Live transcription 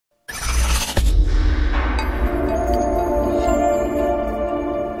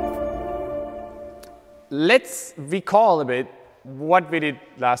let's recall a bit what we did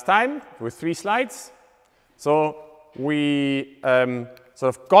last time with 3 slides. So we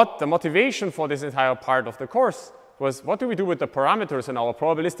sort of got the motivation for this entire part of the course was what do we do with the parameters in our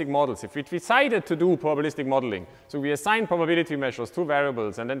probabilistic models? If we decided to do probabilistic modeling, so we assign probability measures to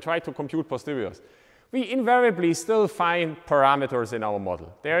variables and then try to compute posteriors, we invariably still find parameters in our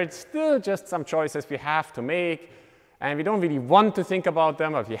model. There are still just some choices we have to make, and we don't really want to think about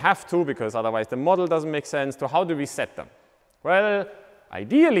them, but we have to because otherwise the model doesn't make sense. So how do we set them? Well,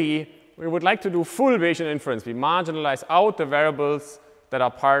 ideally, we would like to do full Bayesian inference. We marginalize out the variables that are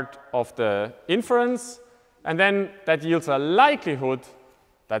part of the inference, and then that yields a likelihood,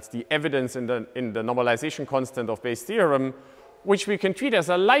 that's the evidence in the normalization constant of Bayes' theorem, which we can treat as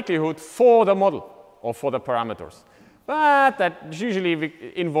a likelihood for the model or for the parameters. But that usually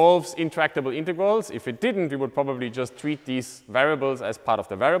involves intractable integrals. If it didn't, we would probably just treat these variables as part of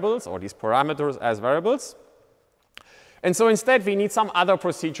the variables or these parameters as variables. And so instead, we need some other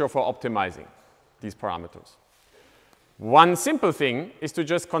procedure for optimizing these parameters. One simple thing is to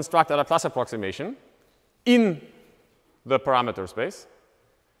just construct a Laplace approximation in the parameter space.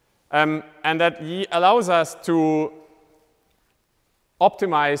 And that allows us to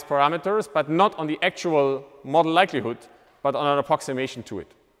optimize parameters, but not on the actual model likelihood, but on an approximation to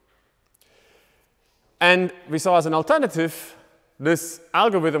it. And we saw as an alternative this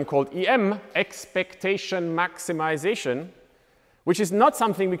algorithm called EM, expectation maximization, which is not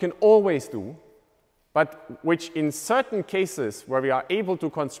something we can always do, but which in certain cases where we are able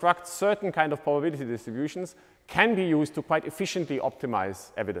to construct certain kind of probability distributions can be used to quite efficiently optimize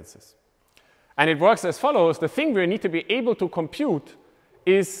evidences. And it works as follows. The thing we need to be able to compute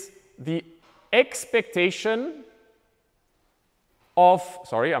is the expectation of,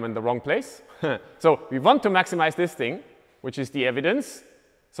 sorry, I'm in the wrong place. So we want to maximize this thing, which is the evidence.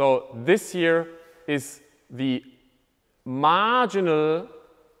 So this here is the marginal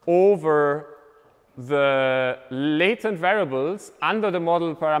over the latent variables under the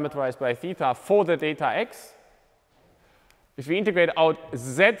model parameterized by theta for the data x. If we integrate out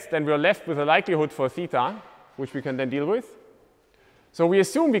z, then we're left with a likelihood for theta, which we can then deal with. So we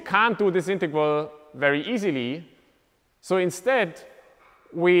assume we can't do this integral very easily. So instead,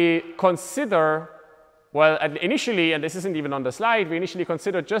 we consider, well, initially, and this isn't even on the slide, we initially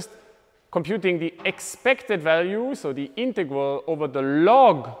considered just computing the expected value, so the integral over the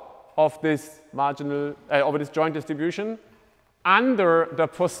log of this marginal, over this joint distribution under the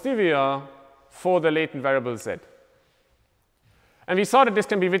posterior for the latent variable z. And we saw that this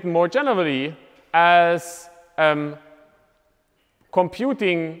can be written more generally as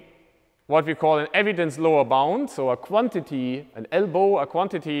computing what we call an evidence lower bound, so a quantity, an elbow, a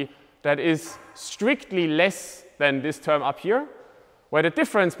quantity that is strictly less than this term up here, where the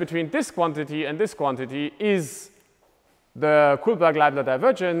difference between this quantity and this quantity is the Kullberg-Leibler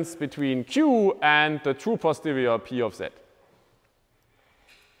divergence between Q and the true posterior P of Z.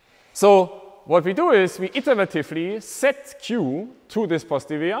 So what we do is we iteratively set Q to this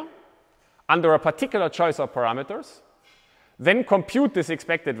posterior under a particular choice of parameters, then compute this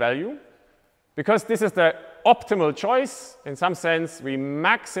expected value. Because this is the optimal choice, in some sense, we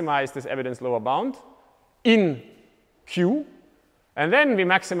maximize this evidence lower bound in Q, and then we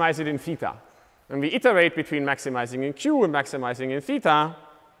maximize it in theta. And we iterate between maximizing in Q and maximizing in theta.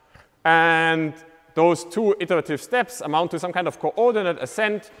 And those two iterative steps amount to some kind of coordinate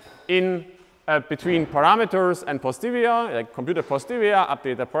ascent in between parameters and posterior, like compute the posterior,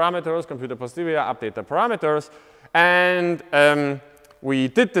 update the parameters, compute the posterior, update the parameters. And we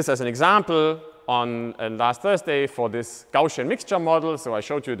did this as an example on last Thursday for this Gaussian mixture model. So I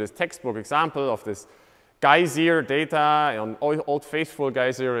showed you this textbook example of this geyser data on Old Faithful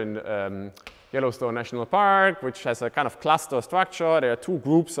geyser in Yellowstone National Park, which has a kind of cluster structure. There are 2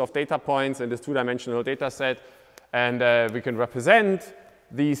 groups of data points in this 2-dimensional data set. And we can represent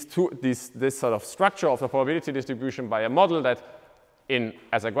this sort of structure of the probability distribution by a model that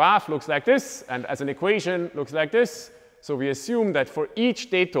as a graph looks like this, and as an equation looks like this. So we assume that for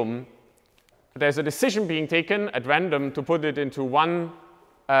each datum, there's a decision being taken at random to put it into one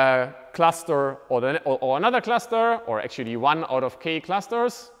cluster or another cluster, or actually 1 out of k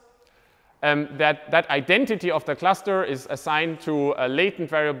clusters. That identity of the cluster is assigned to a latent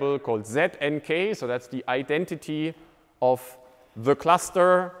variable called znk. So that's the identity of the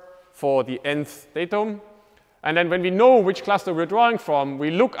cluster for the nth datum. And then when we know which cluster we're drawing from,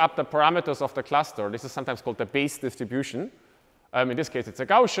 we look up the parameters of the cluster. This is sometimes called the Bayes distribution. In this case, it's a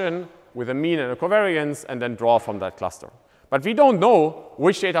Gaussian with a mean and a covariance, and then draw from that cluster. But we don't know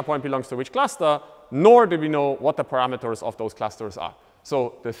which data point belongs to which cluster, nor do we know what the parameters of those clusters are.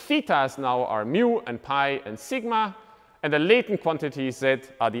 So the thetas now are mu and pi and sigma, and the latent quantities z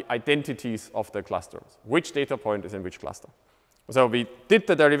are the identities of the clusters. Which data point is in which cluster? So we did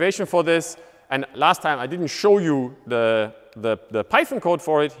the derivation for this, and last time I didn't show you the Python code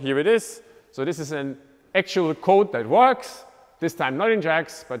for it. Here it is. So this is an actual code that works, this time not in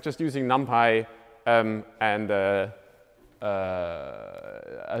JAX, but just using NumPy and a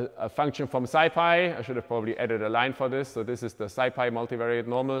function from SciPy. I should have probably added a line for this. So this is the SciPy multivariate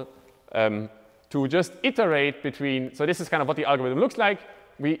normal to just iterate between. So this is kind of what the algorithm looks like.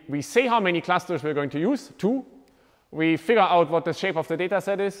 We say how many clusters we're going to use, 2. We figure out what the shape of the data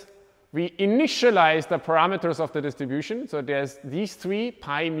set is. We initialize the parameters of the distribution. So there's these 3,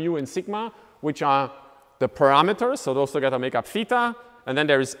 pi, mu, and sigma, which are the parameters. So those together make up theta. And then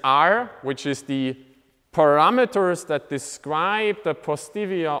there is r, which is the parameters that describe the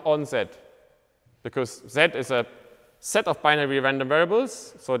postivia on z. Because z is a set of binary random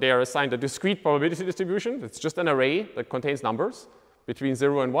variables. So they are assigned a discrete probability distribution. It's just an array that contains numbers between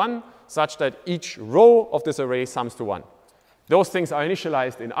 0 and 1, such that each row of this array sums to 1. Those things are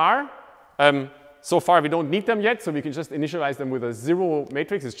initialized in R. So far, we don't need them yet, so we can just initialize them with a 0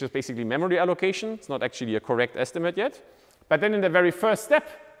 matrix. It's just basically memory allocation. It's not actually a correct estimate yet. But then in the very first step,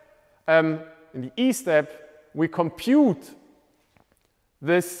 in the E step, we compute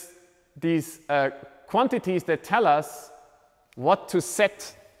these quantities that tell us what to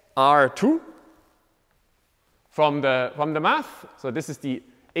set R to from the math. So this is the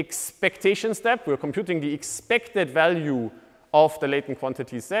expectation step. We're computing the expected value of the latent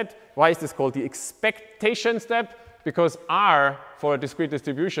quantity z. Why is this called the expectation step? Because R for a discrete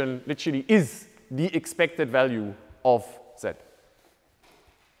distribution literally is the expected value of z.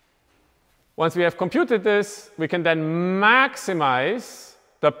 Once we have computed this, we can then maximize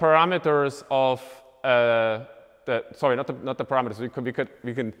the parameters of sorry, not the parameters. We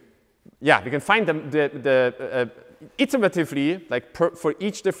can find them iteratively, like for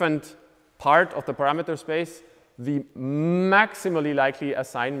each different part of the parameter space, the maximally likely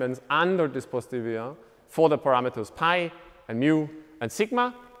assignments under this postivia for the parameters pi and mu and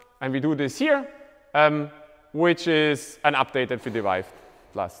sigma. And we do this here, which is an update that we derived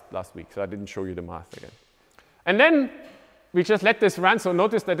last week. So I didn't show you the math again. And then we just let this run. So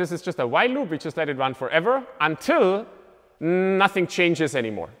notice that this is just a while loop. We just let it run forever until nothing changes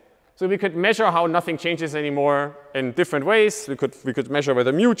anymore. So we could measure how nothing changes anymore in different ways. We could measure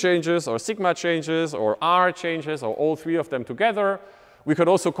whether mu changes or sigma changes or r changes or all 3 of them together. We could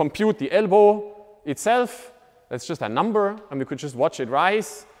also compute the elbow itself. That's just a number, and we could just watch it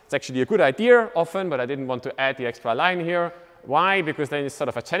rise. It's actually a good idea often, but I didn't want to add the extra line here. Why? Because then it's sort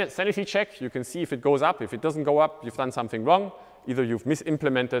of a sanity check. You can see if it goes up. If it doesn't go up, you've done something wrong. Either you've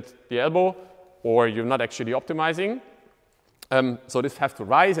misimplemented the elbow or you're not actually optimizing. So this has to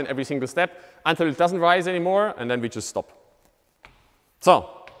rise in every single step until it doesn't rise anymore, and then we just stop.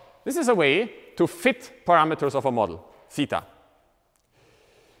 So this is a way to fit parameters of a model, theta.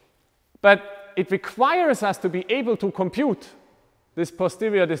 But it requires us to be able to compute this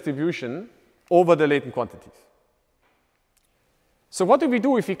posterior distribution over the latent quantities. So what do we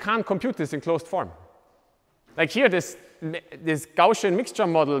do if we can't compute this in closed form? Like here, this Gaussian mixture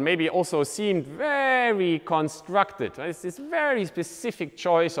model maybe also seemed very constructed. It's this very specific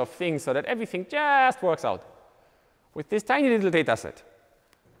choice of things so that everything just works out with this tiny little data set.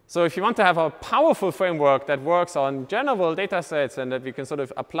 So if you want to have a powerful framework that works on general data sets and that we can sort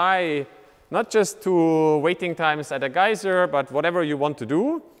of apply not just to waiting times at a geyser, but whatever you want to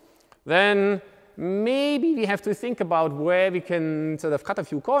do, then maybe we have to think about where we can sort of cut a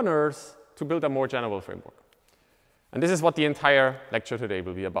few corners to build a more general framework. And this is what the entire lecture today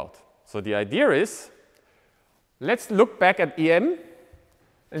will be about. So the idea is, let's look back at EM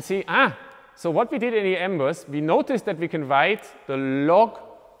and see, so what we did in EM was we noticed that we can write the log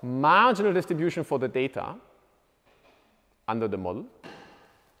marginal distribution for the data under the model,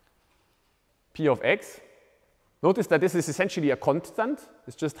 P of x. Notice that this is essentially a constant.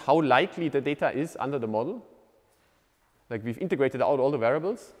 It's just how likely the data is under the model. Like we've integrated out all the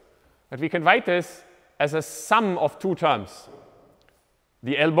variables. But we can write this as a sum of 2 terms.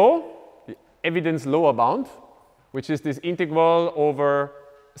 The elbow, the evidence lower bound, which is this integral over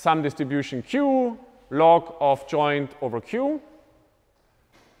some distribution q, log of joint over q,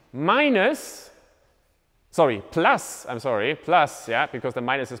 plus, yeah, because the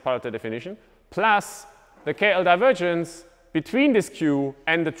minus is part of the definition, plus the KL divergence between this q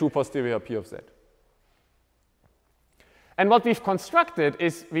and the true posterior P of z. And what we've constructed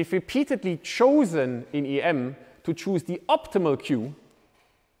is we've repeatedly chosen in EM to choose the optimal q,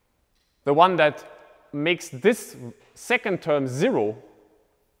 the one that makes this second term 0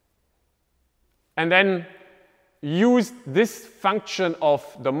 and then use this function of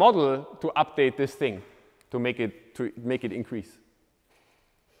the model to update this thing, to make it increase.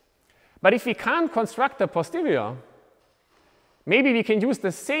 But if we can't construct a posterior, maybe we can use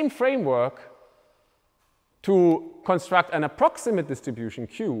the same framework to construct an approximate distribution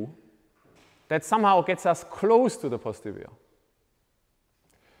Q that somehow gets us close to the posterior.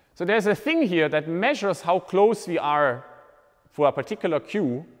 So there's a thing here that measures how close we are for a particular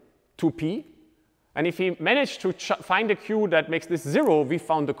Q to P. And if we manage to find a Q that makes this 0, we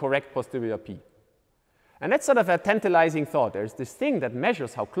found the correct posterior P. And that's sort of a tantalizing thought. There's this thing that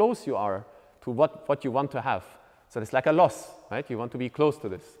measures how close you are to what you want to have. So it's like a loss, right? You want to be close to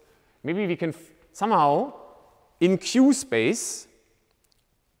this. Maybe we can somehow, in Q space,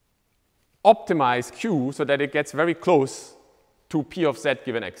 optimize Q so that it gets very close to P of Z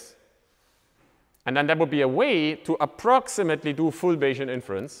given X. And then that would be a way to approximately do full Bayesian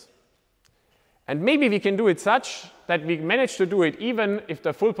inference. And maybe we can do it such that we manage to do it even if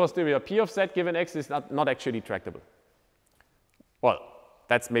the full posterior P of Z given X is not actually tractable. Well,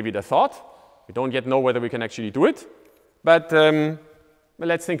 that's maybe the thought. We don't yet know whether we can actually do it. But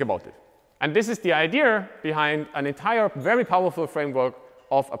let's think about it. And this is the idea behind an entire very powerful framework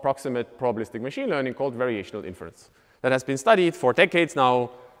of approximate probabilistic machine learning called variational inference that has been studied for decades now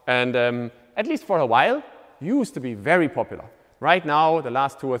and at least for a while used to be very popular. Right now, the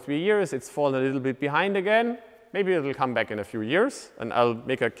last 2 or 3 years, it's fallen a little bit behind again. Maybe it'll come back in a few years. And I'll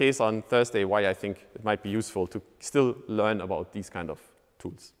make a case on Thursday why I think it might be useful to still learn about these kind of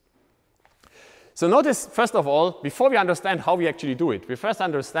tools. So notice, first of all, before we understand how we actually do it, we first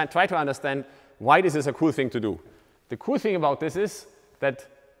try to understand why this is a cool thing to do. The cool thing about this is that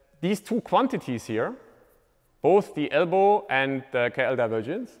these two quantities here, both the elbow and the KL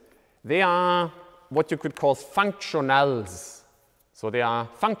divergence, they are what you could call functionals. So they are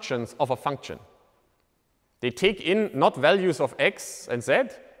functions of a function. They take in not values of x and z,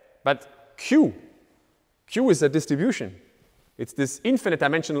 but q. Q is a distribution. It's this infinite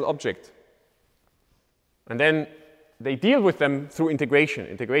dimensional object. And then they deal with them through integration.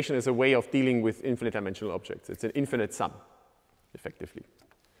 Integration is a way of dealing with infinite dimensional objects. It's an infinite sum, effectively.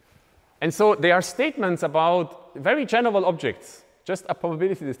 And so they are statements about very general objects, just a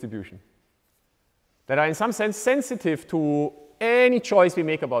probability distribution, that are in some sense sensitive to any choice we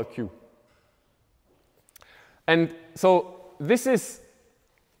make about Q. And so this is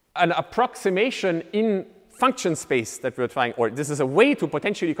an approximation in function space that we're trying, or this is a way to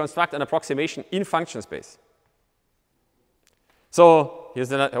potentially construct an approximation in function space. So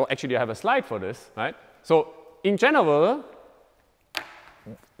here's actually I have a slide for this, right? So in general,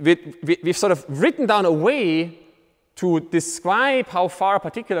 we've sort of written down a way to describe how far a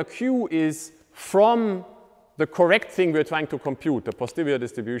particular Q is from the correct thing we're trying to compute, the posterior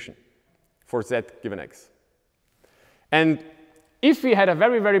distribution for Z given X. And if we had a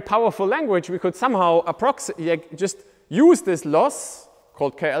very, very powerful language, we could somehow just use this loss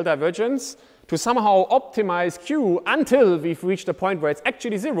called KL divergence to somehow optimize Q until we've reached a point where it's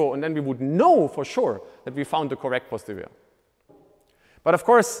actually 0, and then we would know for sure that we found the correct posterior. But of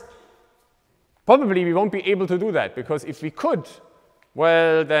course, probably we won't be able to do that, because if we could,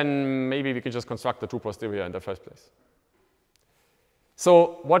 well, then maybe we could just construct the true posterior in the first place.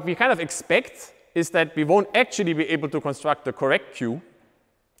 So what we kind of expect is that we won't actually be able to construct the correct Q,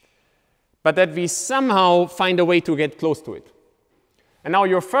 but that we somehow find a way to get close to it. And now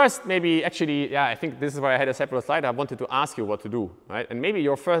your first maybe actually, yeah, I think this is why I had a separate slide. I wanted to ask you what to do, right? And maybe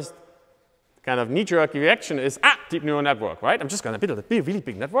your first kind of knee-jerk reaction is, deep neural network, right? I'm just going to build a really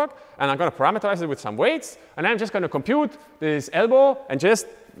big network, and I'm going to parameterize it with some weights, and then I'm just going to compute this elbow and just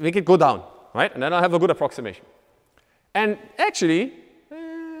make it go down, right? And then I'll have a good approximation. And actually,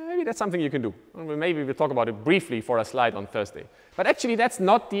 maybe that's something you can do. Maybe we'll talk about it briefly for a slide on Thursday. But actually, that's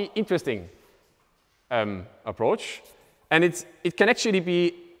not the interesting approach. And it can actually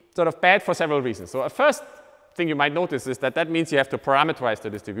be sort of bad for several reasons. So a first thing you might notice is that that means you have to parameterize the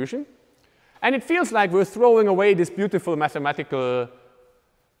distribution. And it feels like we're throwing away this beautiful mathematical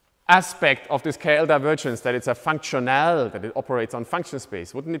aspect of this KL divergence, that it's a functional, that it operates on function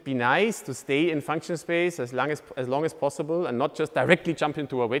space. Wouldn't it be nice to stay in function space as long as possible and not just directly jump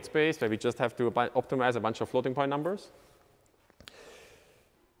into a weight space where we just have to optimize a bunch of floating point numbers?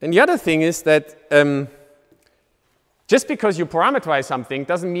 And the other thing is that just because you parameterize something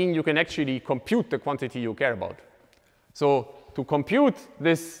doesn't mean you can actually compute the quantity you care about. So to compute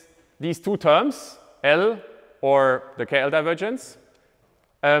these two terms, L or the KL divergence,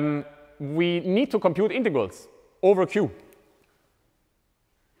 we need to compute integrals over Q.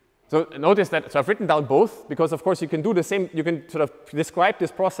 So notice that, so I've written down both, because of course you can do the same, you can sort of describe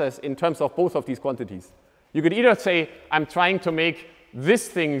this process in terms of both of these quantities. You could either say, I'm trying to make this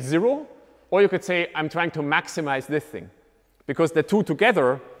thing 0, or you could say, I'm trying to maximize this thing. Because the two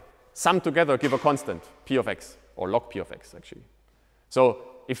together, sum together, give a constant, p of x, or log p of x, actually. So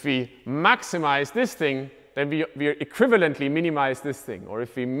if we maximize this thing, then we equivalently minimize this thing. Or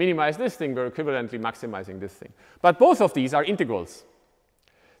if we minimize this thing, we're equivalently maximizing this thing. But both of these are integrals.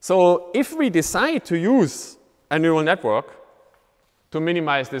 So if we decide to use a neural network to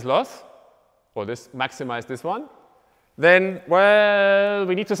minimize this loss, or maximize this one, then, well,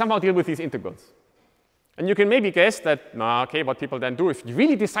 we need to somehow deal with these integrals. And you can maybe guess that, okay, what people then do, if you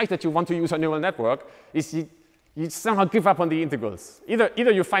really decide that you want to use a neural network, is you somehow give up on the integrals. Either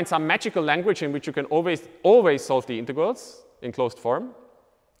you find some magical language in which you can always solve the integrals in closed form.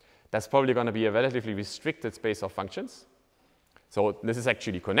 That's probably going to be a relatively restricted space of functions. So this is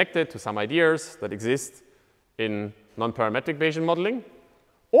actually connected to some ideas that exist in non-parametric Bayesian modeling.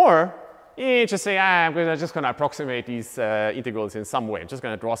 Or you just say, I'm just going to approximate these integrals in some way. I'm just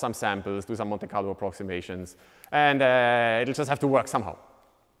going to draw some samples, do some Monte Carlo approximations, and it'll just have to work somehow.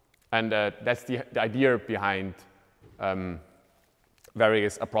 And that's the idea behind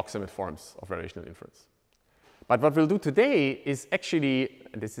various approximate forms of variational inference. But what we'll do today is actually,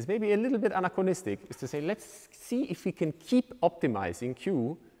 and this is maybe a little bit anachronistic, is to say, let's see if we can keep optimizing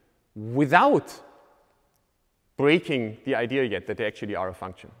Q without breaking the idea yet that they actually are a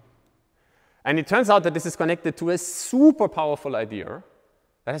function. And it turns out that this is connected to a super powerful idea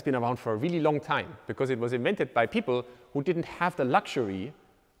that has been around for a really long time, because it was invented by people who didn't have the luxury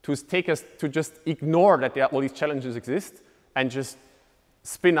to take us to just ignore that all these challenges exist and just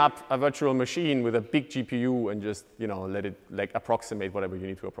spin up a virtual machine with a big GPU and just let it approximate whatever you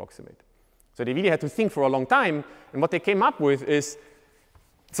need to approximate. So they really had to think for a long time, and what they came up with is,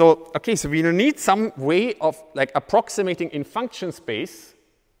 so we need some way of approximating in function space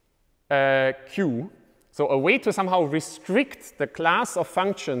Q, so a way to somehow restrict the class of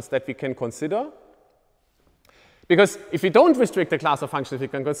functions that we can consider. Because if we don't restrict the class of functions we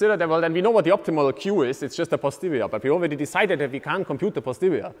can consider, then we know what the optimal Q is. It's just a posterior. But we already decided that we can't compute the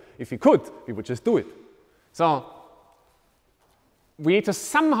posterior. If we could, we would just do it. So we need to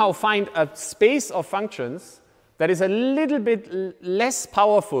somehow find a space of functions that is a little bit less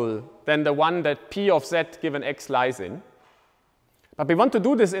powerful than the one that P of z given x lies in. But we want to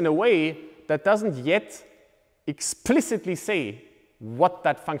do this in a way that doesn't yet explicitly say what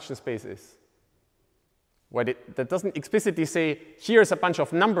that function space is. That doesn't explicitly say, here's a bunch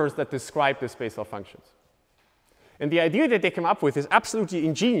of numbers that describe the space of functions. And the idea that they came up with is absolutely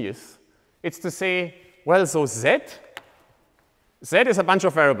ingenious. It's to say, well, so z is a bunch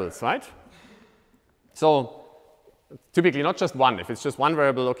of variables, right? So typically not just one. If it's just one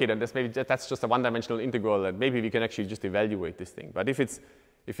variable, okay, then that's just a one-dimensional integral, and maybe we can actually just evaluate this thing. But if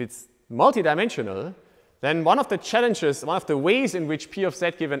it's multidimensional, then one of the challenges, one of the ways in which P of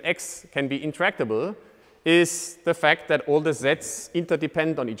z given x can be interactable is the fact that all the z's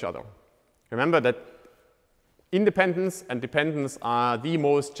interdepend on each other. Remember that independence and dependence are the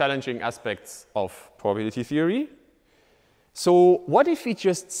most challenging aspects of probability theory. So what if we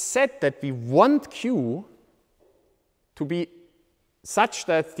just said that we want Q to be such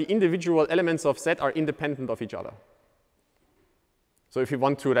that the individual elements of Z are independent of each other? So if we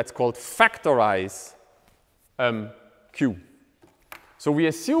want to, that's called factorize Q. So we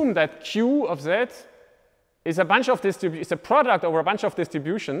assume that Q of Z is a bunch of is a product over a bunch of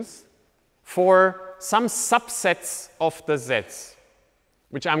distributions for some subsets of the Z's,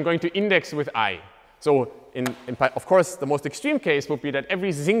 which I'm going to index with I. So of course, the most extreme case would be that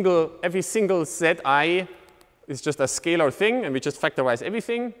every single Zi is just a scalar thing, and we just factorize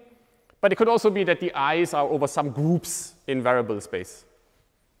everything. But it could also be that the i's are over some groups in variable space,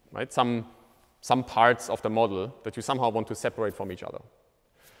 right? Some parts of the model that you somehow want to separate from each other.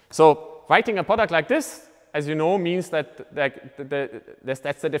 So writing a product like this, as you know, means that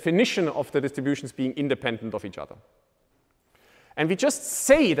that's the definition of the distributions being independent of each other. And we just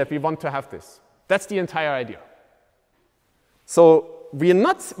say that we want to have this. That's the entire idea. So we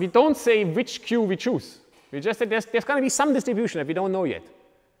don't say which Q we choose. We just say there's going to be some distribution that we don't know yet.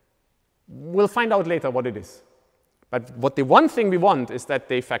 We'll find out later what it is. But the one thing we want is that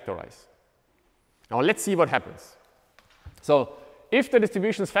they factorize. Now let's see what happens. So if the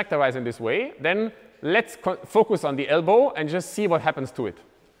distributions factorize in this way, then let's focus on the elbow and just see what happens to it.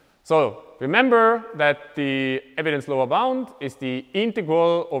 So remember that the evidence lower bound is the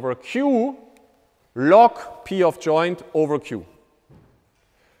integral over Q log P of joint over Q.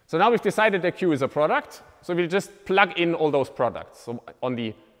 So now we've decided that Q is a product, so we'll just plug in all those products. So on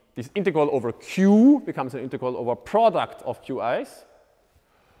the this integral over q becomes an integral over product of qi's.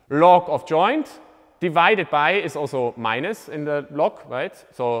 Log of joint divided by is also minus in the log, right?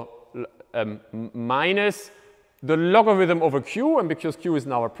 So minus the logarithm over q, and because q is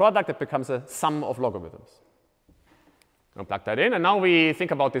now a product, it becomes a sum of logarithms. I'll plug that in, and now we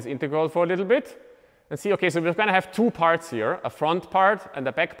think about this integral for a little bit and see, okay, so we're going to have two parts here, a front part and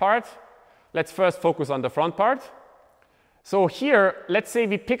a back part. Let's first focus on the front part. So here, let's say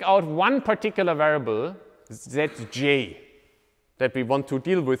we pick out one particular variable, zj, that we want to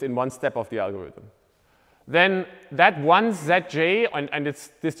deal with in one step of the algorithm. Then that one zj and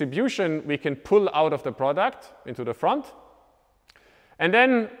its distribution we can pull out of the product into the front. And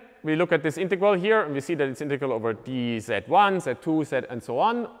then we look at this integral here, and we see that it's integral over dz1, z2, z, and so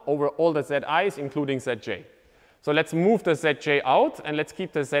on, over all the zi's, including zj. So let's move the zj out, and let's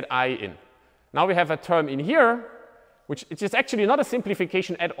keep the zi in. Now we have a term in here, which is actually not a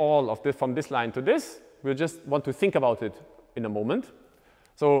simplification at all of this, from this line to this. We'll just want to think about it in a moment.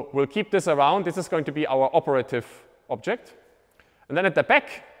 So we'll keep this around. This is going to be our operative object. And then at the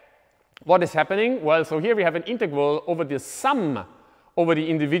back, what is happening? Well, so here we have an integral over the sum over the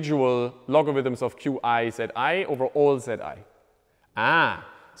individual logarithms of qi, zi over all zi.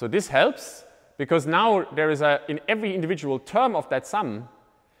 So this helps because now there is in every individual term of that sum,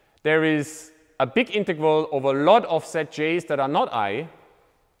 there is a big integral over a lot of zj's that are not I,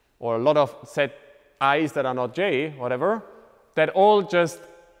 or a lot of zi's that are not j, whatever, that all just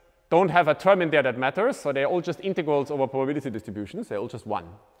don't have a term in there that matters. So they're all just integrals over probability distributions. They're all just 1.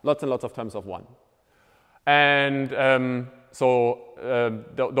 Lots and lots of terms of 1. And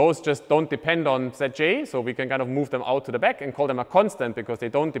those just don't depend on zj. So we can kind of move them out to the back and call them a constant because they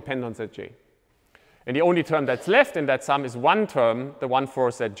don't depend on zj. And the only term that's left in that sum is one term, the one for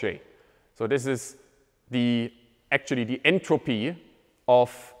zj. So this is actually the entropy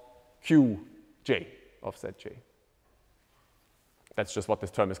of qj of zj. That's just what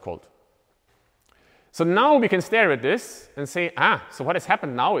this term is called. So now we can stare at this and say, so what has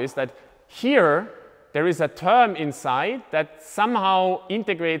happened now is that here there is a term inside that somehow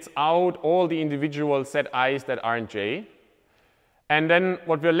integrates out all the individual zi's that aren't j. And then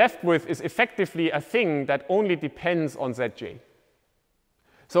what we're left with is effectively a thing that only depends on zj.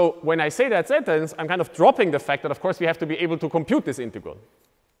 So when I say that sentence, I'm kind of dropping the fact that, of course, we have to be able to compute this integral.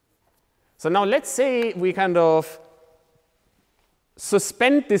 So now let's say we kind of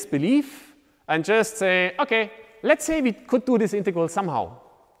suspend disbelief and just say, OK, let's say we could do this integral somehow.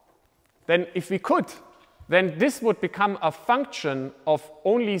 Then if we could, then this would become a function of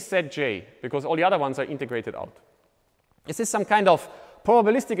only zj, because all the other ones are integrated out. This is some kind of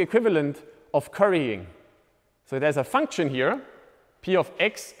probabilistic equivalent of currying. So there's a function here, p of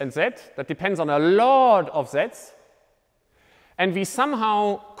x and z, that depends on a lot of z's. And we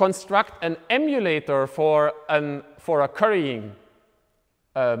somehow construct an emulator for a currying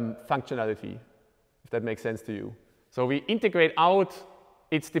functionality, if that makes sense to you. So we integrate out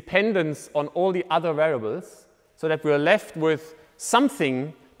its dependence on all the other variables so that we're left with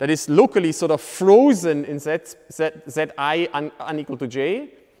something that is locally sort of frozen in zi unequal to j,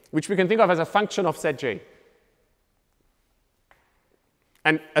 which we can think of as a function of zj.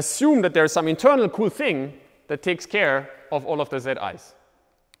 And assume that there's some internal cool thing that takes care of all of the zi's.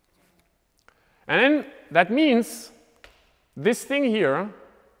 And then that means this thing here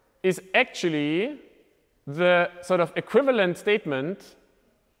is actually the sort of equivalent statement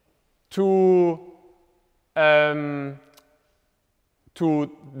to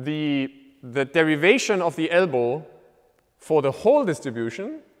the derivation of the elbow for the whole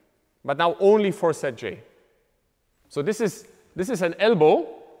distribution, but now only for zj. So this is an elbow,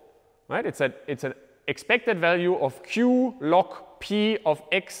 right? It's an expected value of q log p of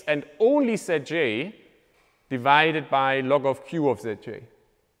x and only zj divided by log of q of zj.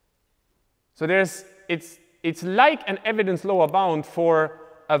 So it's like an evidence lower bound for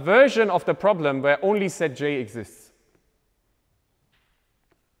a version of the problem where only zj exists.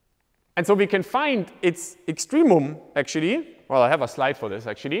 And so we can find its extremum, actually. Well, I have a slide for this,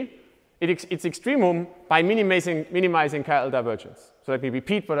 actually. Its extremum by minimizing KL divergence. So let me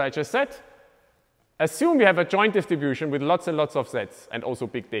repeat what I just said. Assume we have a joint distribution with lots and lots of z's and also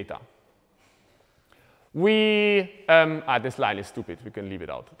big data. This line is stupid. We can leave it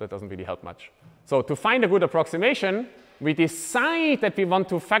out. That doesn't really help much. So to find a good approximation, we decide that we want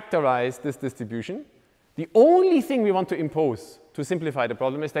to factorize this distribution. The only thing we want to impose to simplify the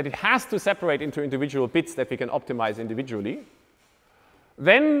problem is that it has to separate into individual bits that we can optimize individually.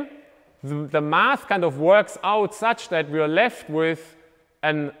 Then the math kind of works out such that we are left with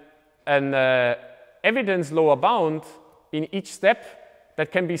an evidence lower bound in each step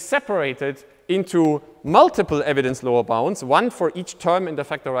that can be separated into multiple evidence lower bounds, one for each term in the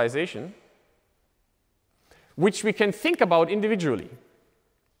factorization, which we can think about individually.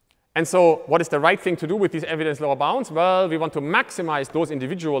 And so what is the right thing to do with these evidence lower bounds? Well, we want to maximize those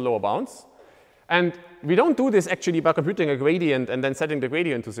individual lower bounds. And we don't do this actually by computing a gradient and then setting the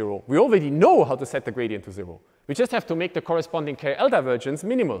gradient to 0. We already know how to set the gradient to 0. We just have to make the corresponding KL divergence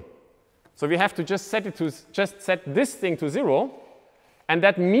minimal. So we have to just set this thing to 0. And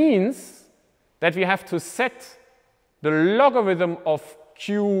that means that we have to set the logarithm of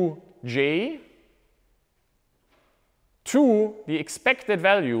qj to the expected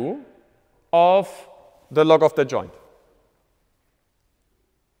value of the log of the joint.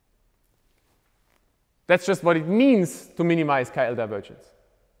 That's just what it means to minimize KL divergence.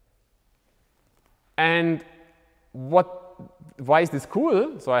 And why is this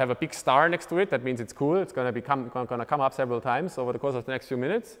cool? So I have a big star next to it. That means it's cool. It's going to come up several times over the course of the next few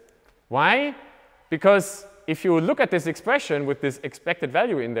minutes. Why? Because if you look at this expression with this expected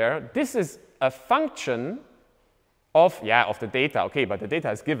value in there, this is a function of the data. Okay, but the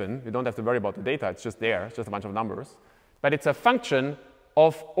data is given. You don't have to worry about the data. It's just there. It's just a bunch of numbers. But it's a function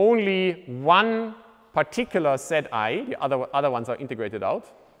of only one particular set I. The other ones are integrated out.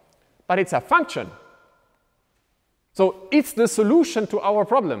 But it's a function. So it's the solution to our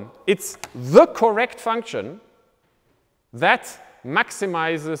problem. It's the correct function that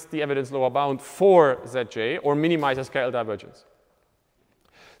maximizes the evidence lower bound for Zj or minimizes KL divergence.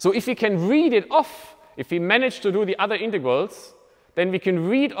 So if we can read it off, if we manage to do the other integrals, then we can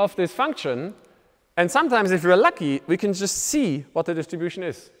read off this function. And sometimes, if we're lucky, we can just see what the distribution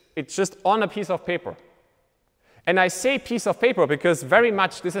is. It's just on a piece of paper. And I say piece of paper because very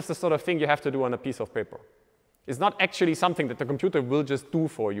much this is the sort of thing you have to do on a piece of paper. It's not actually something that the computer will just do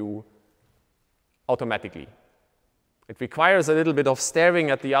for you automatically. It requires a little bit of staring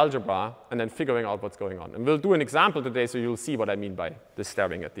at the algebra and then figuring out what's going on. And we'll do an example today so you'll see what I mean by the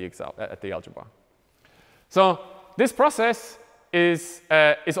staring at the algebra. So this process is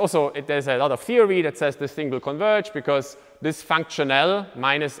also, there's a lot of theory that says this thing will converge because this function L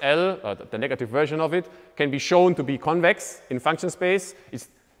minus L, the negative version of it, can be shown to be convex in function space. It's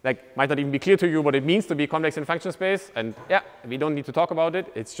like, might not even be clear to you what it means to be convex in function space. And yeah, we don't need to talk about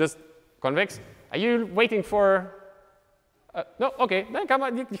it. It's just convex. Are you waiting for? No, OK. Then come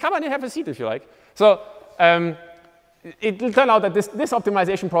on and have a seat if you like. So it will turn out that this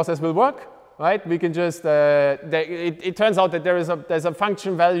optimization process will work. Right? We can just, it turns out that there's a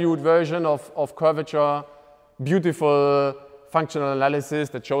function valued version of curvature, beautiful functional analysis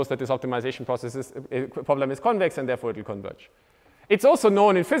that shows that this optimization problem is convex and therefore it will converge. It's also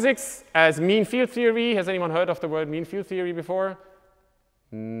known in physics as mean field theory. Has anyone heard of the word mean field theory before?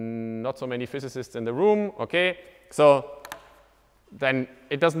 Not so many physicists in the room. OK, so then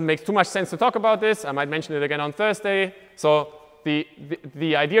it doesn't make too much sense to talk about this. I might mention it again on Thursday. So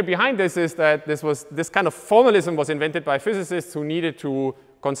the idea behind this is that this kind of formalism was invented by physicists who needed to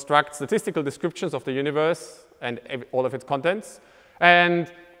construct statistical descriptions of the universe and all of its contents.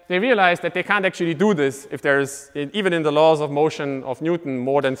 And they realized that they can't actually do this if there's, even in the laws of motion of Newton,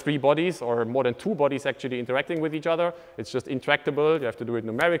 more than 3 bodies or more than 2 bodies actually interacting with each other. It's just intractable. You have to do it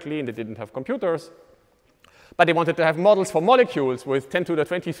numerically, and they didn't have computers. But they wanted to have models for molecules with 10 to the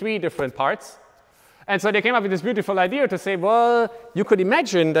 23 different parts. And so they came up with this beautiful idea to say, well, you could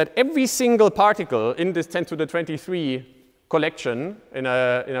imagine that every single particle in this 10 to the 23 collection in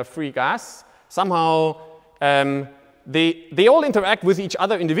a free gas, somehow they all interact with each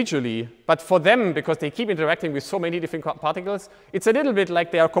other individually. But for them, because they keep interacting with so many different particles, it's a little bit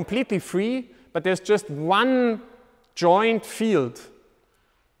like they are completely free, but there's just one joint field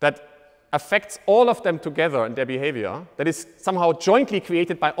that affects all of them together in their behavior that is somehow jointly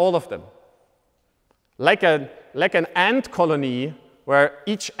created by all of them. Like an ant colony where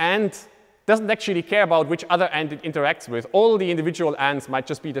each ant doesn't actually care about which other ant it interacts with. All the individual ants might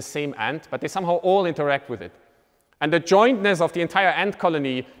just be the same ant, but they somehow all interact with it. And the jointness of the entire ant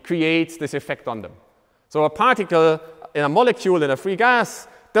colony creates this effect on them. So a particle in a molecule in a free gas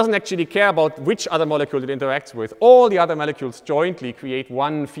doesn't actually care about which other molecule it interacts with. All the other molecules jointly create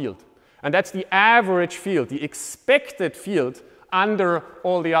one field. And that's the average field, the expected field under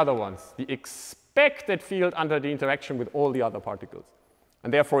all the other ones. The expected field under the interaction with all the other particles.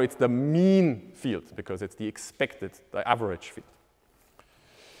 And therefore, it's the mean field, because it's the expected, the average field.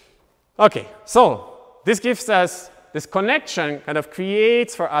 OK, so this gives us, this connection kind of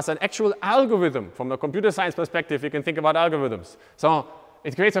creates for us an actual algorithm. From a computer science perspective, you can think about algorithms. So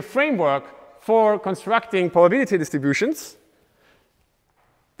it creates a framework for constructing probability distributions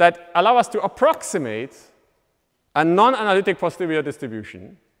that allow us to approximate a non-analytic posterior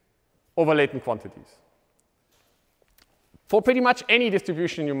distribution over latent quantities for pretty much any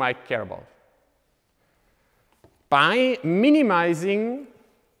distribution you might care about by minimizing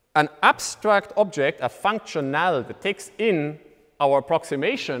an abstract object, a functional that takes in our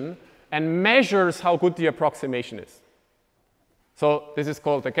approximation and measures how good the approximation is. So this is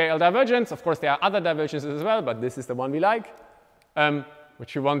called the KL divergence. Of course, there are other divergences as well, but this is the one we like,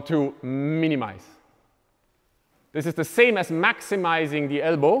 which we want to minimize. This is the same as maximizing the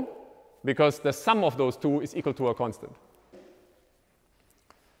elbow, because the sum of those two is equal to a constant.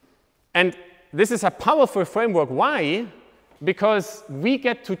 And this is a powerful framework. Why? Because we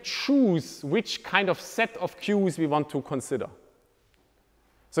get to choose which kind of set of Qs we want to consider.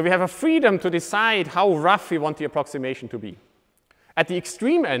 So we have a freedom to decide how rough we want the approximation to be. At the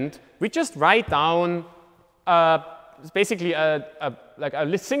extreme end, we just write down basically a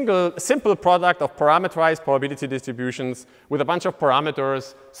simple product of parameterized probability distributions with a bunch of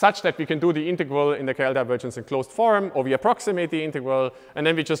parameters such that we can do the integral in the KL divergence in closed form, or we approximate the integral, and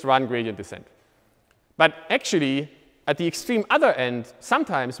then we just run gradient descent. But actually, at the extreme other end,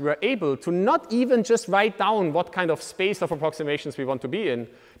 sometimes we're able to not even just write down what kind of space of approximations we want to be in,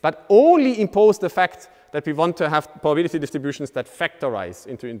 but only impose the fact that we want to have probability distributions that factorize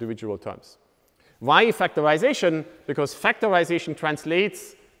into individual terms. Why factorization? Because factorization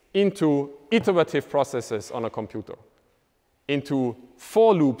translates into iterative processes on a computer, into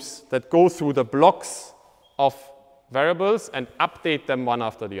for loops that go through the blocks of variables and update them one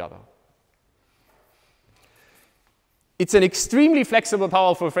after the other. It's an extremely flexible,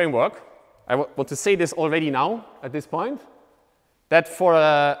 powerful framework. I want to say this already now at this point, that for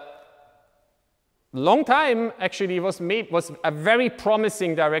a long time actually was a very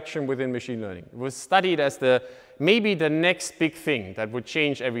promising direction within machine learning. It was studied as maybe the next big thing that would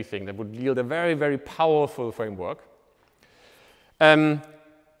change everything, that would yield a very, very powerful framework. Not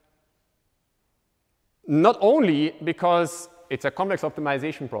only because it's a complex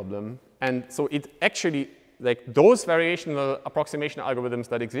optimization problem, and so it actually, like those variational approximation algorithms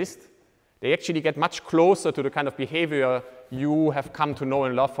that exist, they actually get much closer to the kind of behavior you have come to know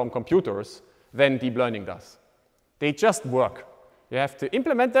and love from computers than deep learning does. They just work. You have to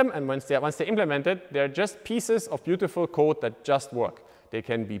implement them, and once they're implemented, they're just pieces of beautiful code that just work. They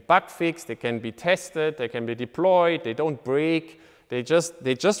can be bug fixed, they can be tested, they can be deployed, they don't break, they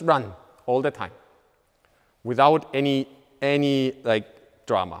just run all the time without any like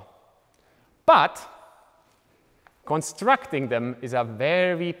drama. But constructing them is a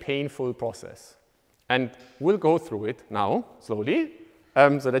very painful process. And we'll go through it now, slowly,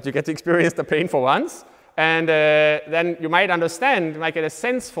 so that you get to experience the pain for once. And then you might understand, you might get a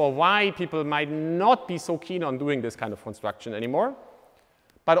sense for why people might not be so keen on doing this kind of construction anymore,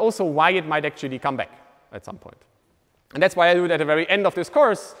 but also why it might actually come back at some point. And that's why I do it at the very end of this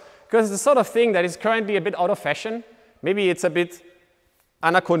course, because it's the sort of thing that is currently a bit out of fashion. Maybe it's a bit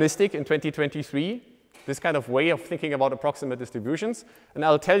anachronistic in 2023, this kind of way of thinking about approximate distributions. And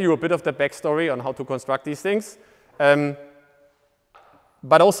I'll tell you a bit of the backstory on how to construct these things,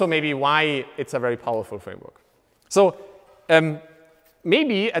 but also maybe why it's a very powerful framework. So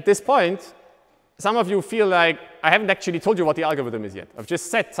maybe at this point, some of you feel like I haven't actually told you what the algorithm is yet. I've just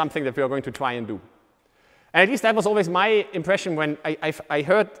said something that we are going to try and do. And at least that was always my impression when I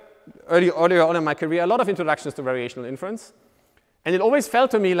heard earlier on in my career a lot of introductions to variational inference. And it always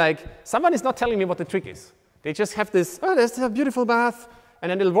felt to me like someone is not telling me what the trick is. They just have this, oh, there's a beautiful path, and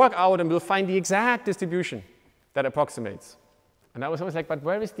then it'll work out and we'll find the exact distribution that approximates. And I was always like, but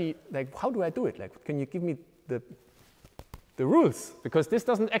where is the, like, how do I do it? Like, can you give me the rules? Because this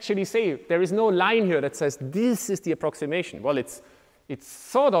doesn't actually say, there is no line here that says this is the approximation. Well, it's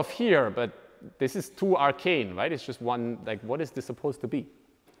sort of here, but this is too arcane, right? It's just one, like, what is this supposed to be?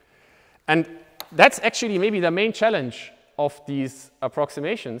 And that's actually maybe the main challenge of these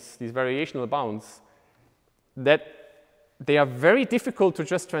approximations, these variational bounds, that they are very difficult to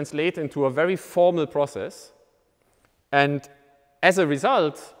just translate into a very formal process. And as a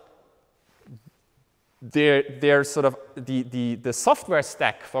result, they're sort of the software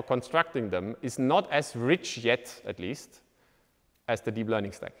stack for constructing them is not as rich yet, at least, as the deep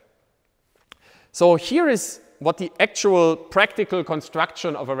learning stack. So here is what the actual practical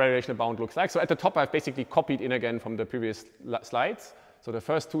construction of a variational bound looks like. So at the top, I've basically copied in again from the previous slides. So the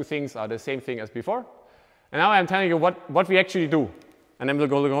first two things are the same thing as before. And now I'm telling you what we actually do. And then we're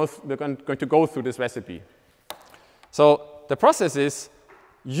going to go through this recipe. So the process is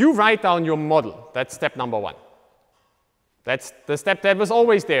you write down your model. That's step number one. That's the step that was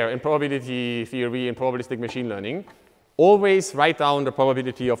always there in probability theory and probabilistic machine learning. Always write down the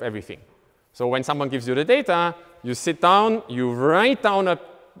probability of everything. So when someone gives you the data, you sit down, you write down a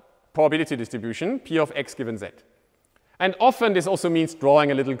probability distribution, P of x given z. And often this also means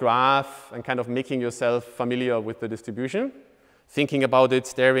drawing a little graph and kind of making yourself familiar with the distribution, thinking about it,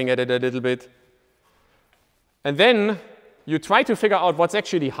 staring at it a little bit. And then you try to figure out what's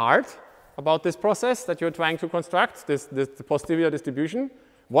actually hard about this process that you're trying to construct, the posterior distribution.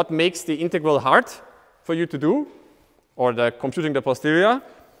 What makes the integral hard for you to do, or computing the posterior,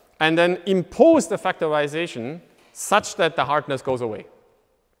 and then impose the factorization such that the hardness goes away.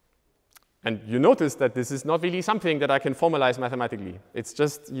 And you notice that this is not really something that I can formalize mathematically. It's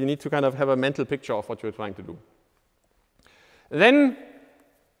just you need to kind of have a mental picture of what you're trying to do. Then,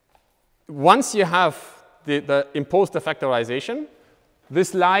 once you have imposed the factorization,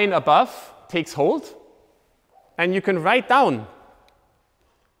 this line above takes hold, and you can write down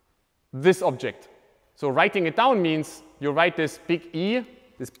this object. So writing it down means you write this big E,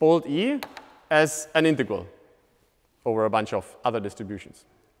 this bold E, as an integral over a bunch of other distributions.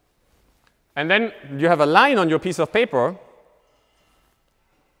 And then you have a line on your piece of paper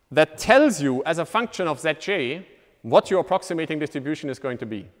that tells you, as a function of zj, what your approximating distribution is going to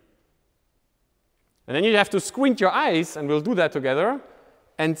be. And then you have to squint your eyes, and we'll do that together,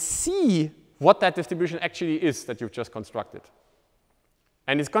 and see what that distribution actually is that you've just constructed.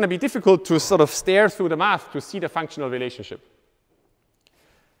 And it's going to be difficult to sort of stare through the math to see the functional relationship.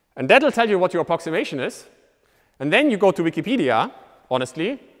 And that'll tell you what your approximation is. And then you go to Wikipedia,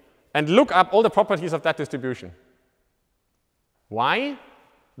 honestly, and look up all the properties of that distribution. Why?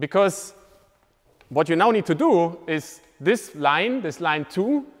 Because what you now need to do is this line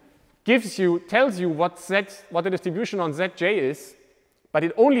 2, tells you what the distribution on zj is, but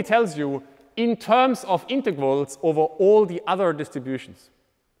it only tells you in terms of integrals over all the other distributions.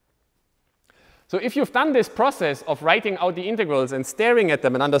 So if you've done this process of writing out the integrals and staring at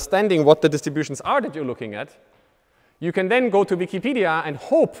them and understanding what the distributions are that you're looking at, you can then go to Wikipedia and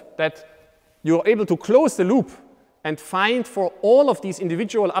hope that you're able to close the loop and find for all of these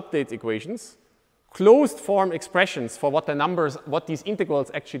individual update equations closed form expressions for what these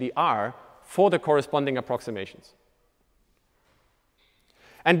integrals actually are for the corresponding approximations.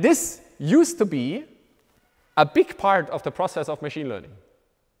 And this used to be a big part of the process of machine learning.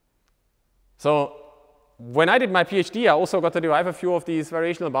 So when I did my PhD, I also got to derive a few of these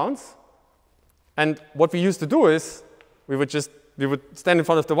variational bounds. And what we used to do is we would stand in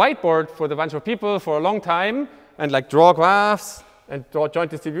front of the whiteboard with a bunch of people for a long time and like draw graphs and draw joint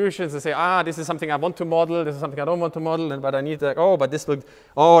distributions and say, this is something I want to model, this is something I don't want to model, but I need there's a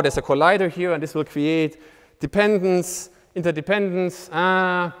collider here, and this will create dependence, interdependence.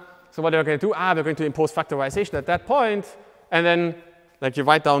 So what are we going to do? We're going to impose factorization at that point, and then you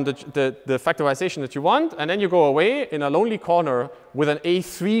write down the factorization that you want, and then you go away in a lonely corner with an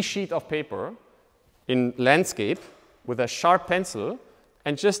A3 sheet of paper in landscape with a sharp pencil,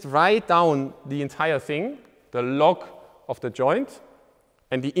 and just write down the entire thing, the log of the joint,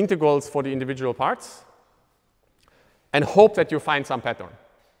 and the integrals for the individual parts, and hope that you find some pattern.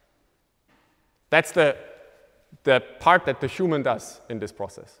 That's the part that the human does in this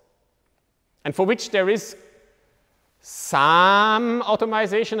process, and for which there is some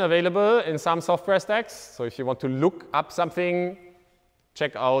automation available in some software stacks. So if you want to look up something,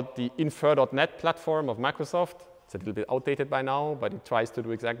 check out the infer.net platform of Microsoft. It's a little bit outdated by now, but it tries to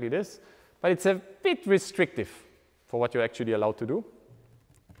do exactly this. But it's a bit restrictive for what you're actually allowed to do.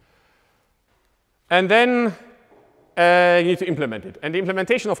 And then you need to implement it. And the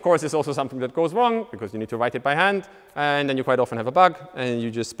implementation, of course, is also something that goes wrong, because you need to write it by hand, and then you quite often have a bug, and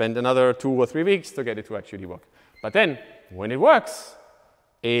you just spend another 2 or 3 weeks to get it to actually work. But then, when it works,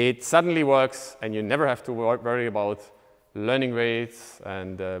 it suddenly works, and you never have to worry about learning rates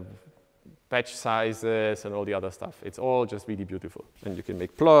and batch sizes and all the other stuff. It's all just really beautiful. And you can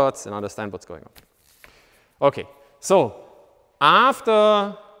make plots and understand what's going on. OK, so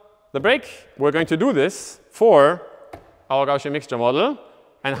after the break, we're going to do this for our Gaussian mixture model.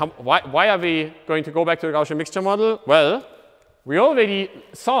 And why are we going to go back to the Gaussian mixture model? Well, we already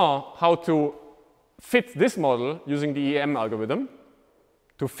saw how to fit this model using the EM algorithm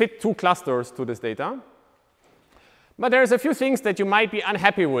to fit 2 clusters to this data. But there's a few things that you might be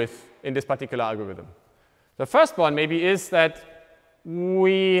unhappy with in this particular algorithm. The first one maybe is that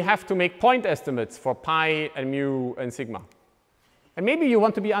we have to make point estimates for pi and mu and sigma. And maybe you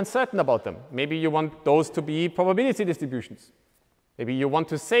want to be uncertain about them. Maybe you want those to be probability distributions. Maybe you want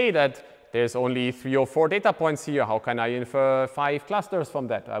to say that there's only 3 or 4 data points here. How can I infer 5 clusters from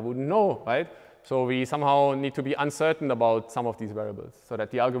that? I wouldn't know, right? So we somehow need to be uncertain about some of these variables so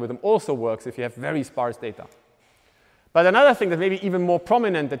that the algorithm also works if you have very sparse data. But another thing that may be even more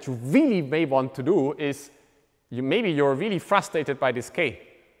prominent that you really may want to do is maybe you're really frustrated by this k,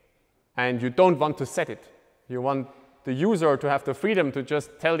 and you don't want to set it. You want the user to have the freedom to just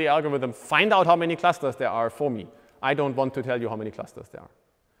tell the algorithm, find out how many clusters there are for me. I don't want to tell you how many clusters there are.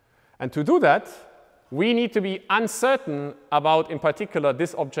 And to do that, we need to be uncertain about, in particular,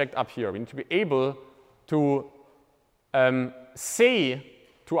 this object up here. We need to be able to say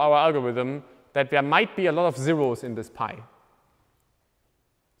to our algorithm that there might be a lot of zeros in this pi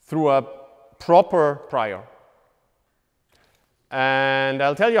through a proper prior. And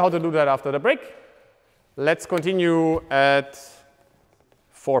I'll tell you how to do that after the break. Let's continue at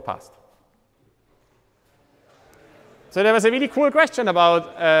 4 past. So there was a really cool question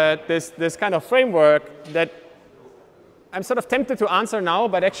about this kind of framework that I'm sort of tempted to answer now,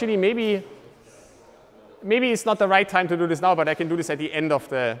 but actually maybe it's not the right time to do this now, but I can do this at the end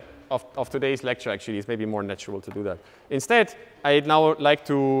of today's lecture. Actually, it's maybe more natural to do that. Instead, I'd now like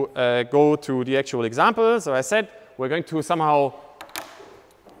to go to the actual example. So I said we're going to somehow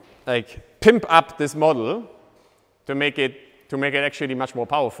like pimp up this model to make it actually much more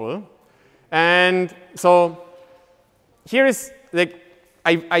powerful. And so here is like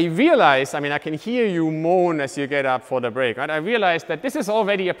I realize, I mean, I can hear you moan as you get up for the break, right? I realize that this is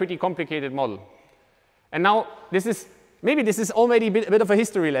already a pretty complicated model. And now maybe this is already a bit of a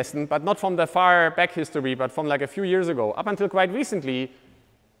history lesson, but not from the far back history, but from like a few years ago. Up until quite recently,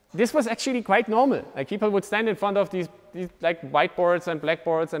 this was actually quite normal. Like people would stand in front of these like whiteboards and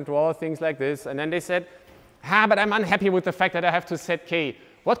blackboards and draw things like this. And then they said, but I'm unhappy with the fact that I have to set k.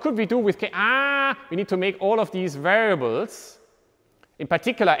 What could we do with k? We need to make all of these variables. In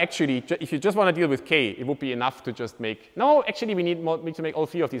particular, actually, if you just want to deal with k, it would be enough to just make, no, actually we need to make all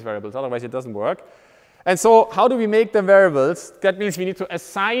 3 of these variables, otherwise it doesn't work. And so how do we make the variables? That means we need to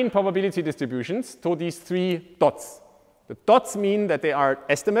assign probability distributions to these 3 dots. The dots mean that they are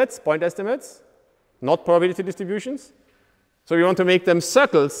estimates, point estimates, not probability distributions. So we want to make them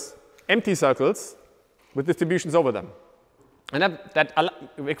circles, empty circles, with distributions over them. And that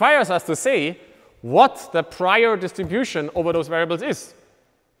requires us to say what the prior distribution over those variables is.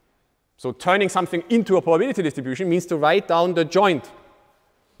 So turning something into a probability distribution means to write down the joint.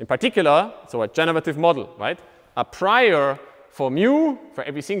 In particular, so a generative model, right? A prior for mu, for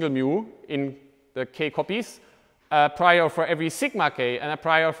every single mu in the k copies, a prior for every sigma k, and a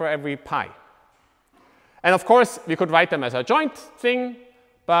prior for every pi. And of course, we could write them as a joint thing,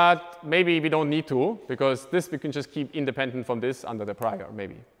 but maybe we don't need to, because this we can just keep independent from this under the prior,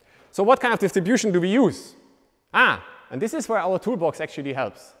 maybe. So what kind of distribution do we use? And this is where our toolbox actually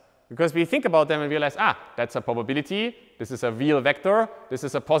helps. Because we think about them and realize, that's a probability, this is a real vector, this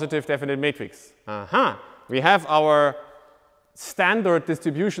is a positive definite matrix. We have our standard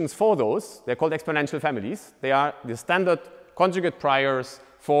distributions for those. They're called exponential families. They are the standard conjugate priors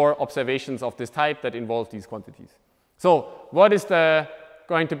for observations of this type that involve these quantities. So what is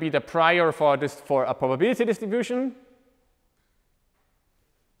going to be the prior for a probability distribution?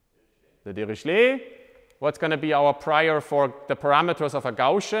 The Dirichlet. What's going to be our prior for the parameters of a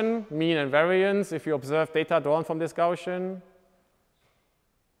Gaussian, mean and variance, if you observe data drawn from this Gaussian?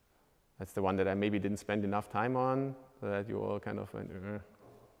 That's the one that I maybe didn't spend enough time on, so that you all kind of went,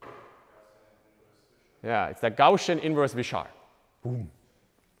 Yeah, it's the Gaussian inverse Wishart. Boom.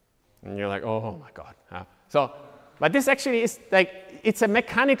 And you're like, oh my God. But this actually is like, it's a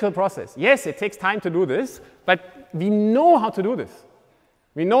mechanical process. Yes, it takes time to do this, but we know how to do this.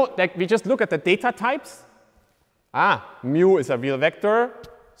 We know that we just look at the data types. Mu is a real vector.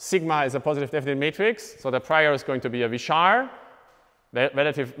 Sigma is a positive definite matrix. So the prior is going to be a Wishart. The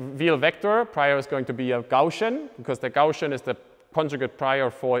relative real vector prior is going to be a Gaussian, because the Gaussian is the conjugate prior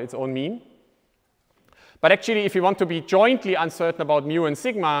for its own mean. But actually, if you want to be jointly uncertain about mu and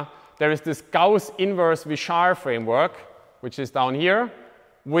sigma, there is this Gauss inverse Wishart framework, which is down here,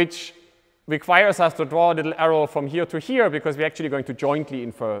 which requires us to draw a little arrow from here to here, because we're actually going to jointly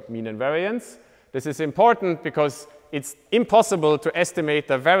infer mean and variance. This is important because it's impossible to estimate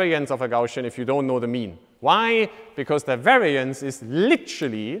the variance of a Gaussian if you don't know the mean. Why? Because the variance is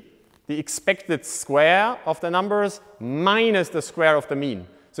literally the expected square of the numbers minus the square of the mean.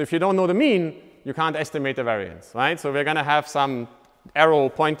 So if you don't know the mean, you can't estimate the variance, right? So we're going to have some arrow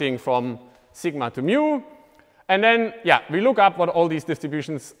pointing from sigma to mu. And then, we look up what all these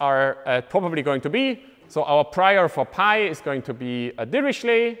distributions are probably going to be. So our prior for pi is going to be a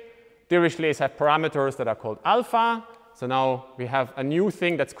Dirichlet. Dirichlets have parameters that are called alpha. So now we have a new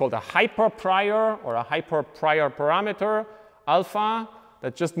thing that's called a hyperprior, or a hyperprior parameter, alpha,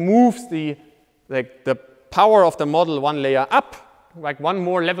 that just moves the power of the model one layer up, like one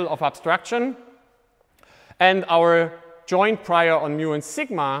more level of abstraction. And our joint prior on mu and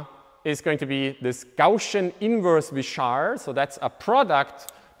sigma is going to be this Gaussian inverse Wishart. So that's a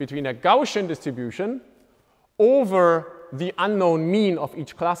product between a Gaussian distribution over the unknown mean of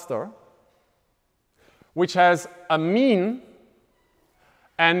each cluster, which has a mean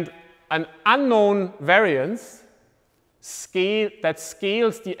and an unknown variance that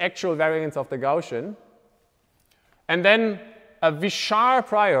scales the actual variance of the Gaussian, and then a Wishart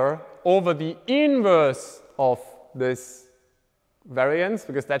prior over the inverse of this variance,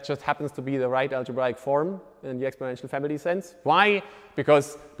 because that just happens to be the right algebraic form in the exponential family sense. Why?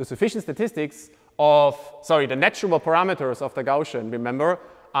 Because the sufficient statistics of, the natural parameters of the Gaussian, remember,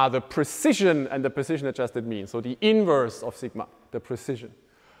 are the precision and the precision adjusted mean. So the inverse of sigma, the precision,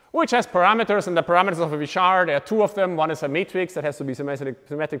 which has parameters, and the parameters of a Wishart, there are two of them. One is a matrix that has to be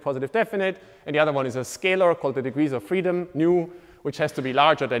symmetric positive definite, and the other one is a scalar called the degrees of freedom, nu, which has to be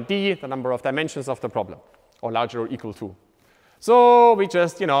larger than d, the number of dimensions of the problem, or larger or equal to. So we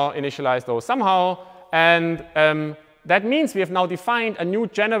just, initialize those somehow, and that means we have now defined a new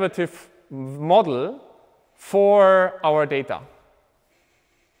generative model for our data.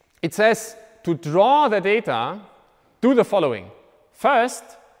 It says to draw the data, do the following. First,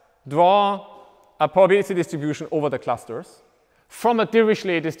 draw a probability distribution over the clusters from a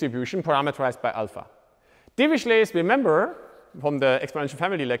Dirichlet distribution parameterized by alpha. Dirichlets, remember, from the exponential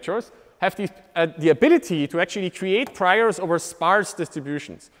family lectures, have the ability to actually create priors over sparse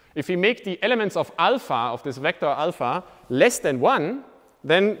distributions. If we make the elements of alpha, of this vector alpha, less than 1,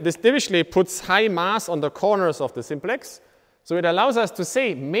 then this Dirichlet puts high mass on the corners of the simplex. So it allows us to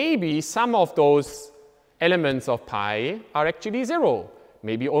say maybe some of those elements of pi are actually 0.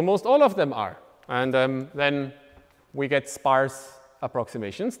 Maybe almost all of them are. And then we get sparse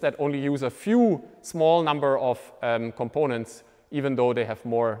approximations that only use a few small number of components, even though they have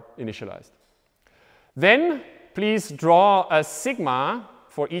more initialized. Then please draw a sigma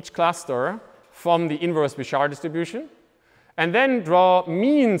for each cluster from the inverse Wishart distribution. And then draw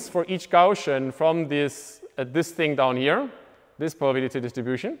means for each Gaussian from this thing down here, this probability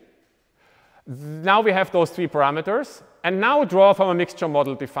distribution. Now we have those three parameters. And now draw from a mixture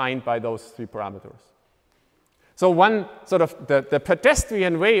model defined by those three parameters. So one sort of the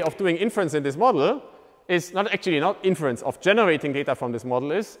pedestrian way of doing inference in this model is not inference of generating data from this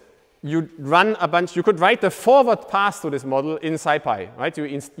model is you run a bunch, you could write the forward path to this model in SciPy, right? You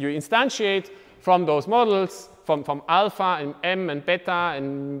instantiate from those models, from alpha and m and beta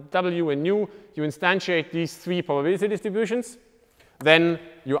and w and nu, you instantiate these three probability distributions. Then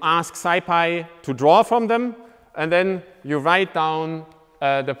you ask SciPy to draw from them, and then you write down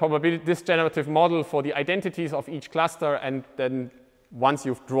this generative model for the identities of each cluster, and then once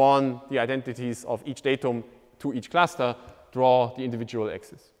you've drawn the identities of each datum to each cluster, draw the individual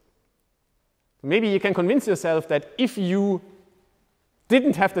x's. Maybe you can convince yourself that if you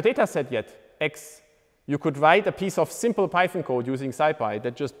didn't have the data set yet, x, you could write a piece of simple Python code using SciPy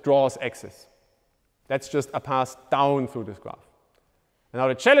that just draws x's. That's just a path down through this graph. And now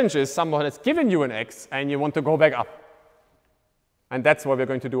the challenge is someone has given you an x and you want to go back up. And that's why we're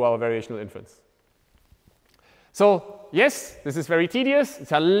going to do our variational inference. So yes, this is very tedious.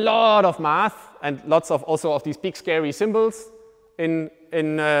 It's a lot of math and lots of also of these big scary symbols in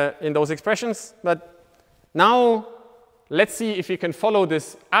those expressions. But now let's see if we can follow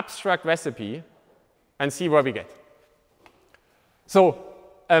this abstract recipe and see where we get. So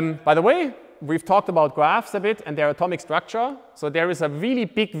by the way, we've talked about graphs a bit and their atomic structure. So there is a really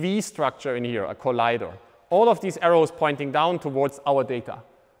big V structure in here, a collider. All of these arrows pointing down towards our data.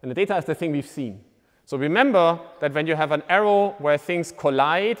 And the data is the thing we've seen. So remember that when you have an arrow where things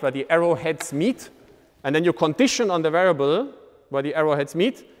collide, where the arrowheads meet, and then you condition on the variable where the arrowheads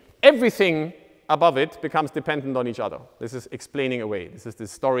meet, everything above it becomes dependent on each other. This is explaining away. This is the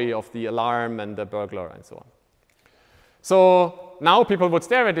story of the alarm and the burglar and so on. So now people would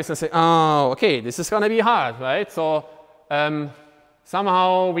stare at this and say, oh, OK, this is going to be hard, right? So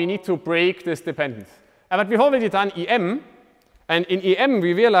somehow we need to break this dependence. But we've already done EM. And in EM,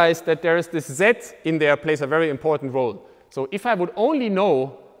 we realized that there is this Z in there plays a very important role. So if I would only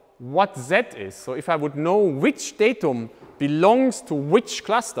know what Z is, so if I would know which datum belongs to which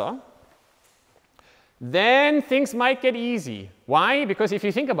cluster, then things might get easy. Why? Because if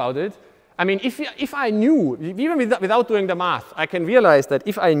you think about it, I mean, if I knew, even without doing the math, I can realize that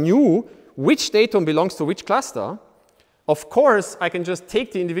if I knew which datum belongs to which cluster, of course, I can just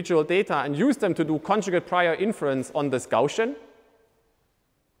take the individual data and use them to do conjugate prior inference on this Gaussian.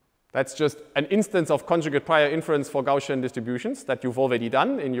 That's just an instance of conjugate prior inference for Gaussian distributions that you've already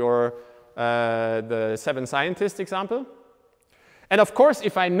done in your the 7 scientists example. And of course,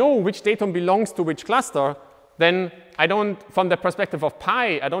 if I know which datum belongs to which cluster, then I don't, from the perspective of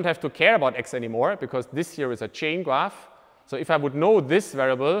pi, I don't have to care about x anymore because this here is a chain graph. So if I would know this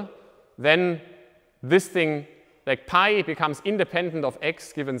variable, then this thing, like pi, becomes independent of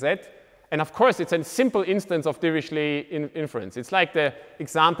x given z. And of course, it's a simple instance of Dirichlet inference. It's like the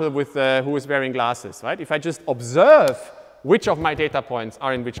example with who is wearing glasses, right? If I just observe which of my data points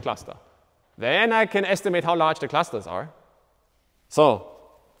are in which cluster, then I can estimate how large the clusters are. So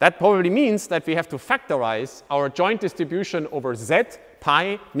that probably means that we have to factorize our joint distribution over z,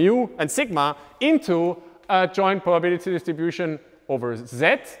 pi, mu, and sigma into a joint probability distribution over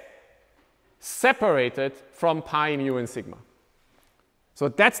z separated from pi, mu, and sigma. So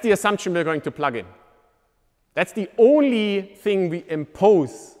that's the assumption we're going to plug in. That's the only thing we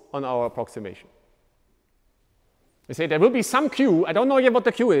impose on our approximation. We say there will be some q. I don't know yet what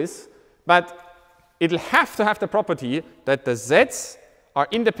the q is, but it'll have to have the property that the z's are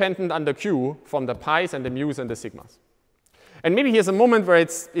independent under q from the pi's and the mu's and the sigmas. And maybe here's a moment where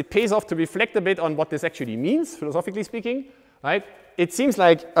it pays off to reflect a bit on what this actually means, philosophically speaking, right? It seems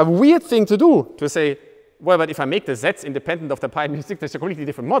like a weird thing to do, to say, well, but if I make the z's independent of the pi and mu, that's a completely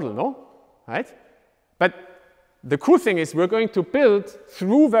different model, no? Right? But the cool thing is we're going to build,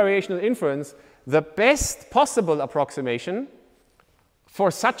 through variational inference, the best possible approximation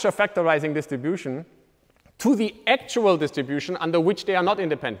for such a factorizing distribution to the actual distribution under which they are not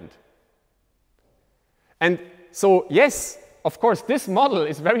independent. And so, yes, of course, this model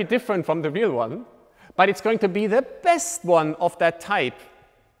is very different from the real one, but it's going to be the best one of that type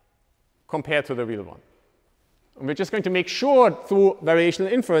compared to the real one. And we're just going to make sure through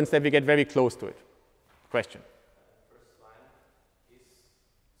variational inference that we get very close to it. Question? First line is,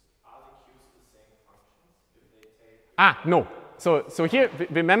 are the q's the same functions if they take? No. So here,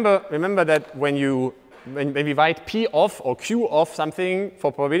 remember that when we write P of or Q of something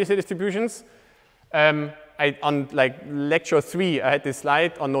for probability distributions, on like lecture 3, I had this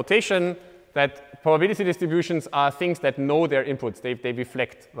slide on notation that probability distributions are things that know their inputs. They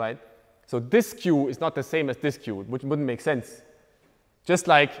reflect, right? So this Q is not the same as this Q, which wouldn't make sense. Just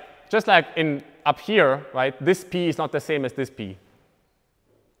like in up here, right? This P is not the same as this P.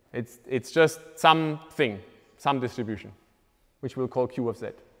 It's just something, some distribution, which we'll call Q of Z.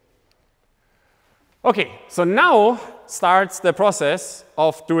 Okay, so now starts the process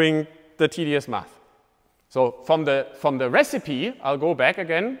of doing the tedious math. So from the recipe, I'll go back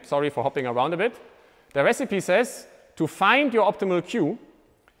again. Sorry for hopping around a bit. The recipe says to find your optimal Q,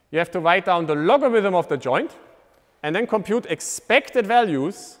 you have to write down the logarithm of the joint and then compute expected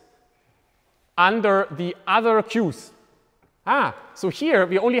values under the other Q's. So here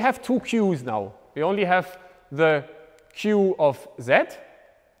we only have two Q's now. We only have the Q of Z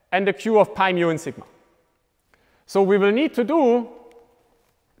and the Q of pi, mu, and sigma. So we will need to do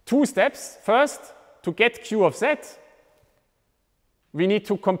two steps. First, to get Q of Z, we need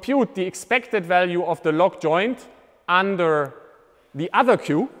to compute the expected value of the log joint under the other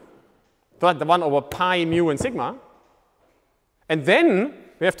Q, the one over pi, mu, and sigma. And then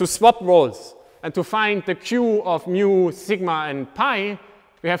we have to swap roles. And to find the Q of mu, sigma, and pi,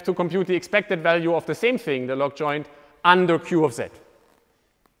 we have to compute the expected value of the same thing, the log joint, under Q of Z.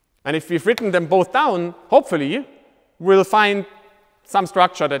 And if we've written them both down, hopefully, we'll find some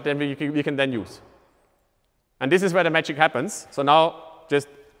structure that then we can then use. And this is where the magic happens. So now,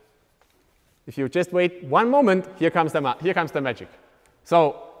 if you just wait one moment, here comes the magic.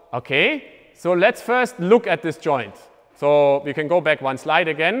 So, okay, so let's first look at this joint. So we can go back one slide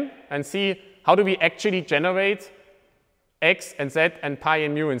again and see how do we actually generate x and z and pi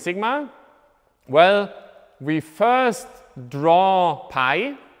and mu and sigma. Well, we first draw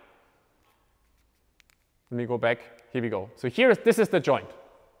pi. Let me go back. Here we go. So this is the joint.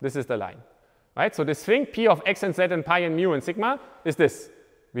 This is the line. Right? So this thing, P of x and z and pi and mu and sigma, is this.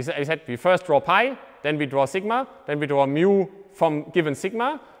 We said we first draw pi, then we draw sigma, then we draw mu from given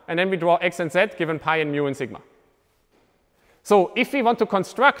sigma, and then we draw x and z given pi and mu and sigma. So if we want to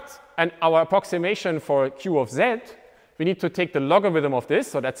construct our approximation for Q of z, we need to take the logarithm of this.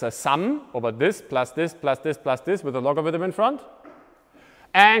 So that's a sum over this plus this plus this plus this with a logarithm in front,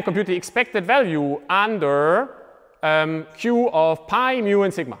 and compute the expected value under Q of pi, mu,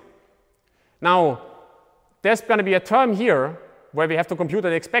 and sigma. Now, there's going to be a term here where we have to compute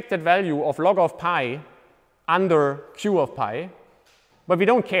an expected value of log of pi under Q of pi, but we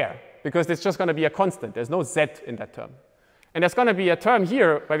don't care because it's just going to be a constant. There's no z in that term. And there's going to be a term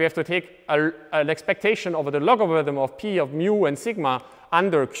here where we have to take an expectation over the logarithm of P of mu and sigma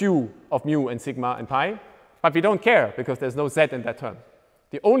under Q of mu and sigma and pi, but we don't care because there's no z in that term.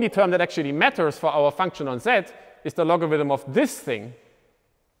 The only term that actually matters for our function on z is the logarithm of this thing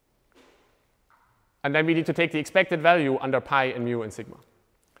And then we need to take the expected value under pi and mu and sigma.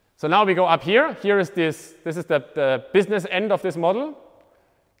 So now we go up here. Here is this is the business end of this model.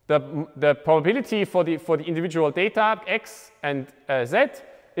 The probability for the individual data, x and z,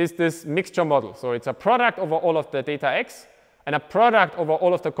 is this mixture model. So it's a product over all of the data x and a product over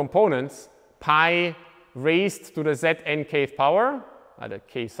all of the components, pi raised to the z n kth power, the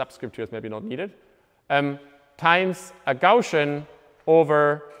k subscript here is maybe not needed, times a Gaussian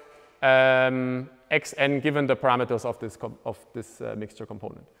over xn given the parameters of this mixture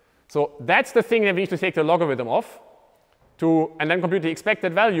component. So that's the thing that we need to take the logarithm of and then compute the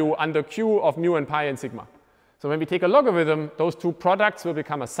expected value under q of mu and pi and sigma. So when we take a logarithm, those two products will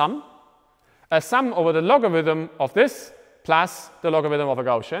become a sum over the logarithm of this plus the logarithm of a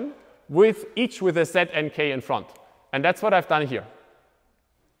Gaussian, each with a z and k in front. And that's what I've done here.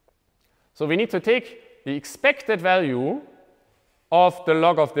 So we need to take the expected value of the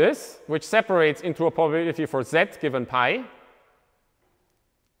log of this, which separates into a probability for z given pi,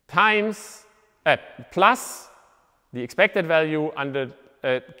 times plus the expected value under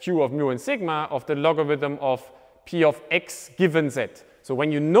q of mu and sigma of the logarithm of p of x given z. So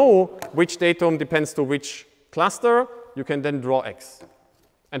when you know which datum depends to which cluster, you can then draw x.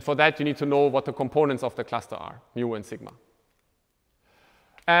 And for that, you need to know what the components of the cluster are, mu and sigma.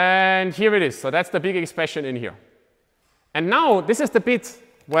 And here it is. So that's the big expression in here. And now this is the bit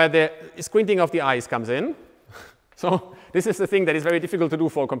where the squinting of the eyes comes in. So this is the thing that is very difficult to do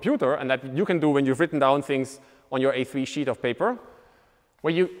for a computer and that you can do when you've written down things on your A3 sheet of paper,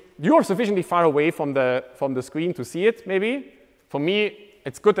 where you're sufficiently far away from the screen to see it, maybe. For me,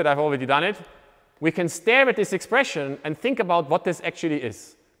 it's good that I've already done it. We can stare at this expression and think about what this actually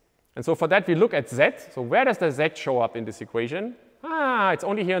is. And so for that, we look at z. So where does the z show up in this equation? It's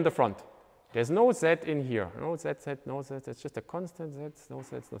only here in the front. There's no z in here. No z, no z. It's just a constant z, no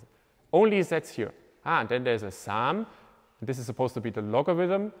z, no z. Only z's here. And then there's a sum. This is supposed to be the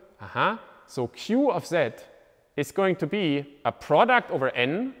logarithm. So q of z is going to be a product over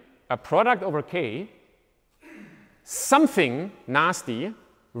n, a product over k, something nasty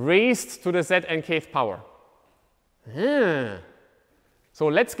raised to the z n kth power. So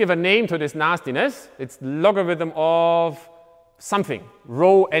let's give a name to this nastiness. It's logarithm of something,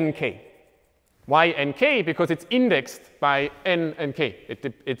 rho nk. Why nk? Because it's indexed by n and k.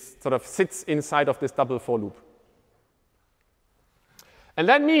 It sort of sits inside of this double for loop. And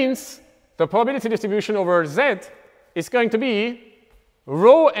that means the probability distribution over z is going to be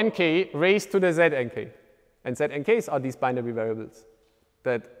rho nk raised to the z nk. And z nk's are these binary variables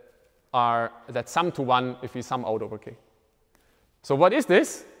that sum to 1 if we sum out over k. So what is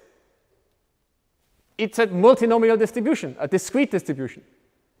this? It's a multinomial distribution, a discrete distribution.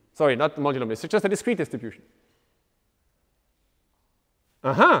 Sorry, not multinomial, it's just a discrete distribution.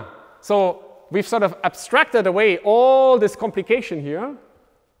 So we've sort of abstracted away all this complication here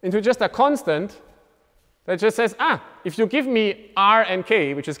into just a constant that just says, if you give me r and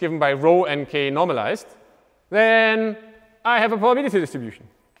k, which is given by rho and k normalized, then I have a probability distribution.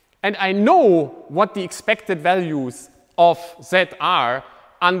 And I know what the expected values of z are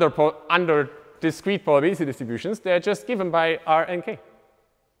under discrete probability distributions. They're just given by r and k.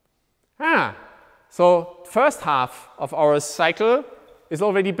 So first half of our cycle is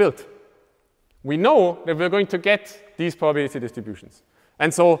already built. We know that we're going to get these probability distributions.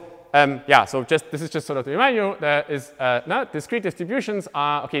 And so, this is just sort of to remind you, there is discrete distributions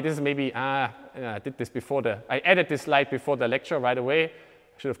are, okay, this is maybe, I did this before I added this slide before the lecture right away. I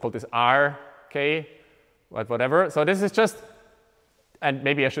should have called this r, k, but whatever. So this is just, and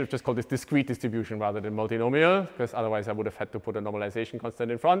maybe I should have just called this discrete distribution rather than multinomial, because otherwise I would have had to put a normalization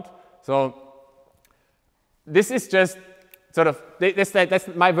constant in front. So this is just sort of, that's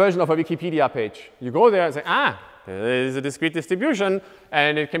my version of a Wikipedia page. You go there and say, there is a discrete distribution,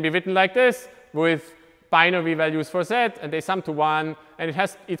 and it can be written like this with binary values for z, and they sum to 1, and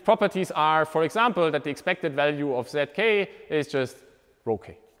its properties are, for example, that the expected value of zk is just rho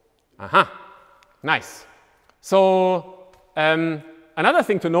k. Nice. So another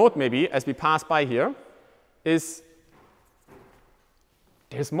thing to note maybe as we pass by here is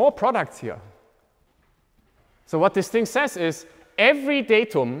there's more products here. So what this thing says is every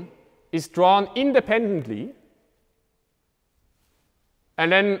datum is drawn independently.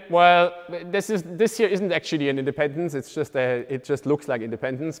 And then, well, this here isn't actually an independence. It's just it just looks like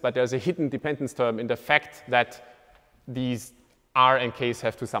independence, but there's a hidden dependence term in the fact that these r and k's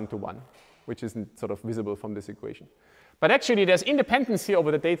have to sum to 1, which isn't sort of visible from this equation. But actually, there's independence here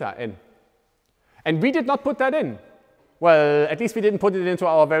over the data n. And we did not put that in. Well, at least we didn't put it into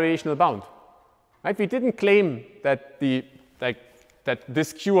our variational bound. Right? We didn't claim that that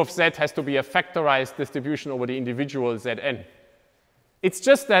this Q of Z has to be a factorized distribution over the individual Zn. It's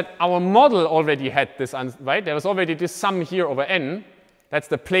just that our model already had this, right? There was already this sum here over n. That's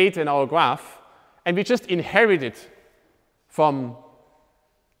the plate in our graph. And we just inherit it from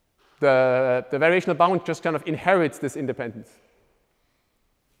the variational bound just kind of inherits this independence.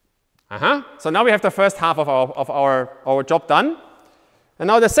 So now we have the first half of our job done. And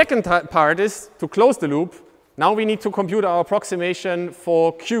now the second part is to close the loop. Now we need to compute our approximation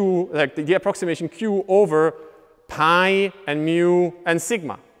for Q, like the approximation Q over pi and mu and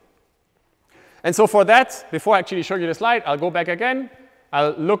sigma. And so for that, before I actually show you the slide, I'll go back again.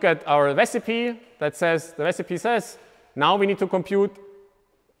 I'll look at our recipe that says, the recipe says, now we need to compute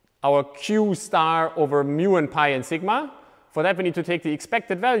our Q star over mu and pi and sigma. For that, we need to take the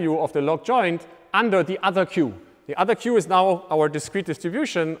expected value of the log joint under the other Q. The other Q is now our discrete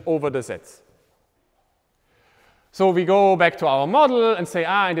distribution over the Zs. So we go back to our model and say,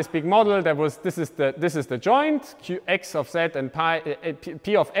 in this big model, this is the joint, Q x of z and pi,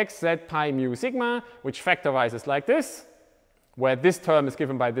 p of x, z, pi, mu, sigma, which factorizes like this, where this term is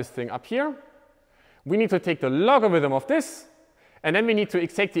given by this thing up here. We need to take the logarithm of this, and then we need to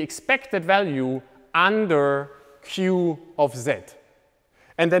take the expected value under Q of z,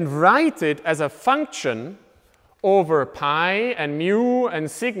 and then write it as a function over pi and mu and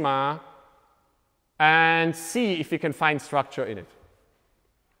sigma, and see if we can find structure in it.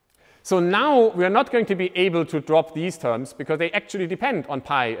 So now we are not going to be able to drop these terms because they actually depend on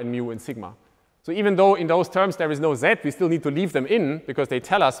pi and mu and sigma. So even though in those terms there is no z, we still need to leave them in because they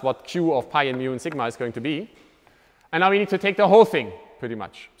tell us what Q of pi and mu and sigma is going to be. And now we need to take the whole thing, pretty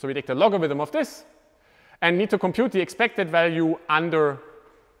much. So we take the logarithm of this and need to compute the expected value under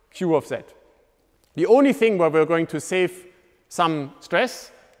Q of z. The only thing where we're going to save some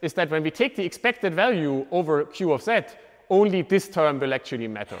stress is that when we take the expected value over Q of z, only this term will actually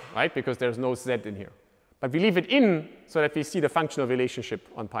matter, right? Because there's no z in here. But we leave it in so that we see the functional relationship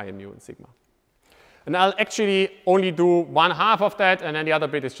on pi and mu and sigma. And I'll actually only do one half of that, and then the other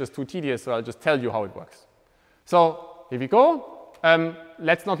bit is just too tedious, so I'll just tell you how it works. So here we go.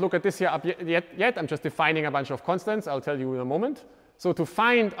 Let's not look at this here up yet. I'm just defining a bunch of constants. I'll tell you in a moment. So to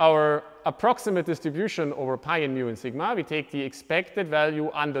find our approximate distribution over pi and mu and sigma, we take the expected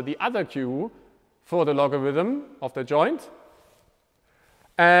value under the other Q for the logarithm of the joint.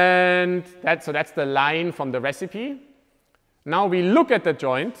 And so that's the line from the recipe. Now we look at the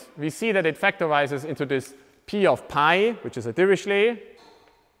joint. We see that it factorizes into this p of pi, which is a Dirichlet,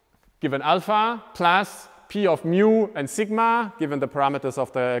 given alpha, plus p of mu and sigma, given the parameters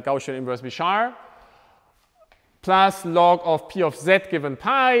of the Gaussian inverse Bichard, plus log of p of z given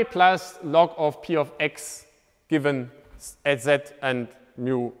pi, plus log of p of x given z and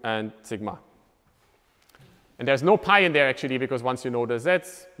mu and sigma. And there's no pi in there actually, because once you know the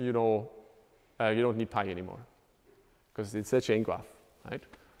z's, you know you don't need pi anymore, because it's a chain graph, right?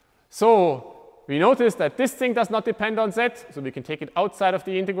 So we notice that this thing does not depend on z, so we can take it outside of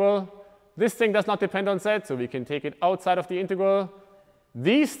the integral. This thing does not depend on z, so we can take it outside of the integral.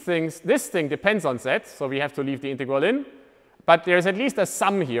 This thing depends on z, so we have to leave the integral in. But there's at least a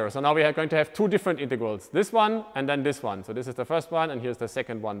sum here. So now we are going to have two different integrals, this one and then this one. So this is the first one, and here's the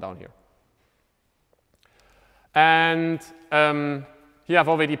second one down here. And here I've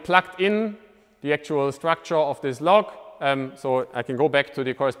already plugged in the actual structure of this log. So I can go back to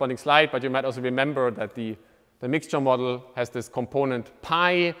the corresponding slide, but you might also remember that the mixture model has this component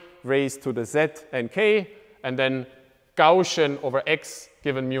pi raised to the z and k, and then Gaussian over x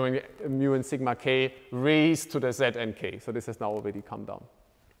given mu and sigma k raised to the z and k. So this has now already come down.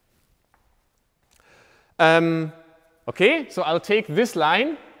 Okay, so I'll take this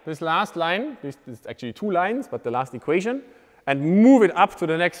line, this last line, this is actually two lines, but the last equation, and move it up to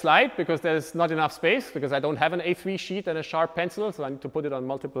the next slide because there's not enough space, because I don't have an A3 sheet and a sharp pencil, so I need to put it on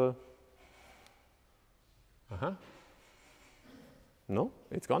multiple. No,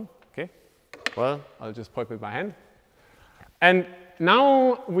 it's gone. Okay. Well, I'll just point with my hand. And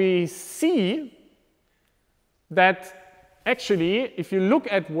now we see that actually, if you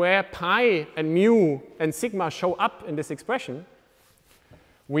look at where pi and mu and sigma show up in this expression,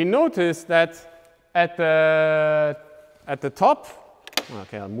 we notice that at the top,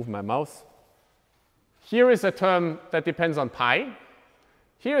 okay, I'll move my mouse. Here is a term that depends on pi.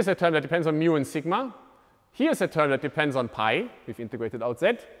 Here is a term that depends on mu and sigma. Here's a term that depends on pi. We've integrated out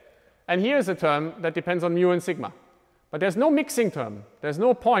z. And here's a term that depends on mu and sigma. But there's no mixing term. There's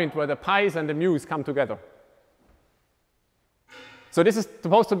no point where the pi's and the mu's come together. So this is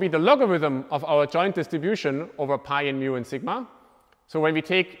supposed to be the logarithm of our joint distribution over pi and mu and sigma. So when we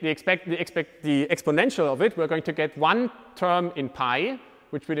take the exponential of it, we're going to get one term in pi,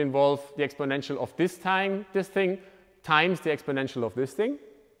 which would involve the exponential of this thing, times the exponential of this thing.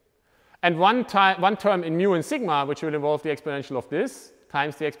 And one term in mu and sigma, which will involve the exponential of this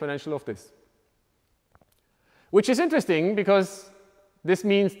times the exponential of this. Which is interesting because this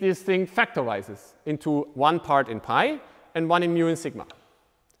means this thing factorizes into one part in pi and one in mu and sigma.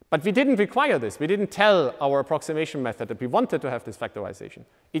 But we didn't require this. We didn't tell our approximation method that we wanted to have this factorization.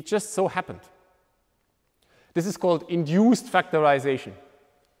 It just so happened. This is called induced factorization.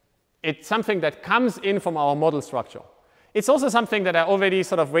 It's something that comes in from our model structure. It's also something that I already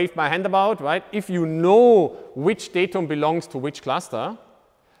sort of waved my hand about, right? If you know which datum belongs to which cluster,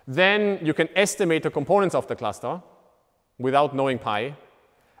 then you can estimate the components of the cluster without knowing pi,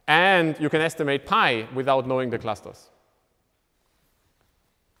 and you can estimate pi without knowing the clusters.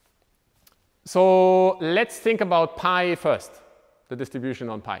 So let's think about pi first, the distribution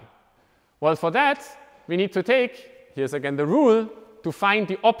on pi. Well, for that, we need to take, here's again the rule, to find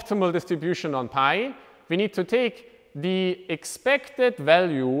the optimal distribution on pi, we need to take the expected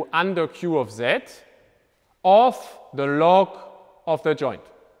value under Q of z of the log of the joint.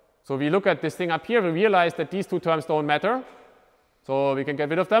 So we look at this thing up here, we realize that these two terms don't matter. So we can get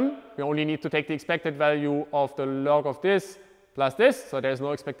rid of them. We only need to take the expected value of the log of this plus this. So there's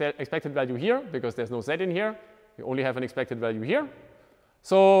no expected value here because there's no z in here. We only have an expected value here.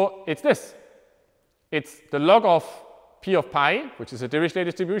 So it's this. It's the log of p of pi, which is a Dirichlet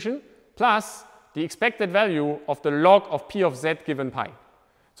distribution, plus the expected value of the log of p of z given pi.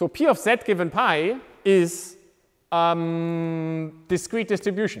 So p of z given pi is discrete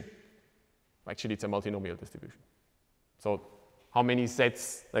distribution. Actually, it's a multinomial distribution. So how many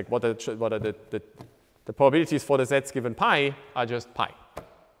z's, like what are the probabilities for the z's given pi are just pi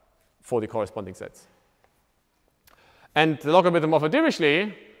for the corresponding z's. And the logarithm of a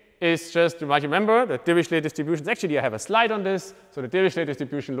Dirichlet is just, you might remember, the Dirichlet distributions. Actually, I have a slide on this. So the Dirichlet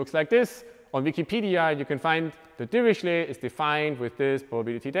distribution looks like this. On Wikipedia, you can find the Dirichlet is defined with this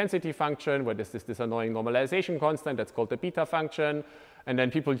probability density function, where there's this annoying normalization constant that's called the beta function. And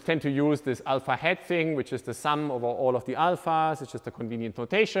then people tend to use this alpha hat thing, which is the sum over all of the alphas. It's just a convenient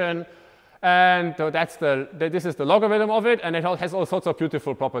notation. And so this is the logarithm of it, and it has all sorts of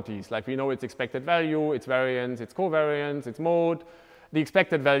beautiful properties. Like we know its expected value, its variance, its covariance, its mode, the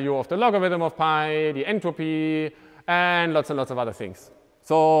expected value of the logarithm of pi, the entropy, and lots of other things.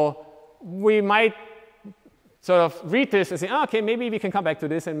 So we might sort of read this and say, oh, okay, maybe we can come back to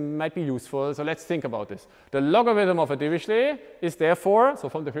this and it might be useful. So let's think about this. The logarithm of a Dirichlet is therefore, so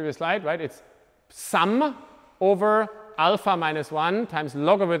from the previous slide, right, it's sum over alpha minus 1 times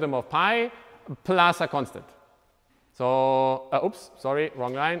logarithm of pi plus a constant. So, oops, sorry,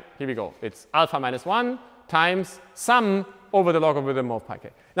 wrong line. Here we go. It's alpha minus 1 times sum over the logarithm of pi k.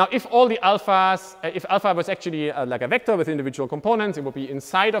 Now, if all the alphas, if alpha was actually like a vector with individual components, it would be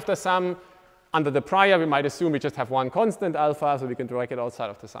inside of the sum. Under the prior, we might assume we just have one constant alpha, so we can drag it outside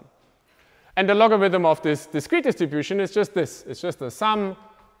of the sum. And the logarithm of this discrete distribution is just this. It's just the sum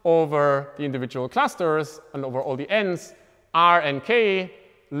over the individual clusters and over all the n's, r and k,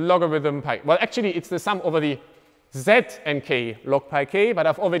 logarithm pi. Well, actually, it's the sum over the z and k log pi k, but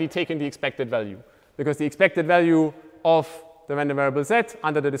I've already taken the expected value, because the expected value of the random variable z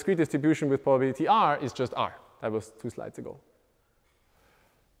under the discrete distribution with probability r is just r. That was 2 slides ago.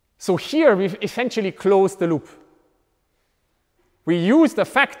 So here we've essentially closed the loop. We use the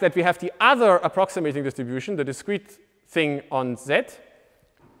fact that we have the other approximating distribution, the discrete thing on z,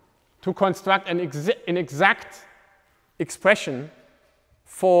 to construct an exact expression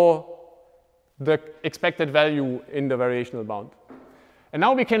for the expected value in the variational bound. And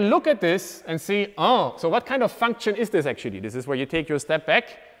now we can look at this and see, oh, so what kind of function is this actually? This is where you take your step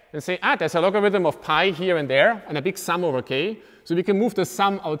back and say, ah, there's a logarithm of pi here and there, and a big sum over k. So we can move the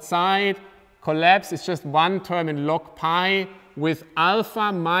sum outside, collapse. It's just one term in log pi with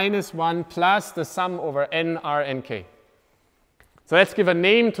alpha minus 1 plus the sum over n, r, and k. So let's give a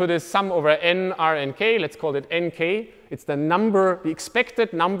name to this sum over n, r, and k. Let's call it nk. It's the number, the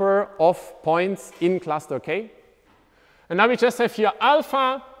expected number of points in cluster k. And now we just have here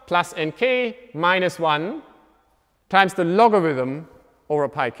alpha plus nk minus 1 times the logarithm over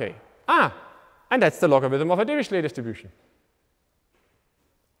pi k. Ah, and that's the logarithm of a Dirichlet distribution.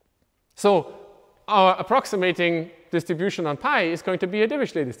 So our approximating distribution on pi is going to be a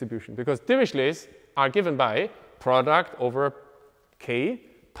Dirichlet distribution, because Dirichlets are given by product over k,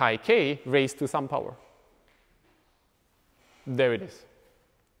 pi k raised to some power. There it is.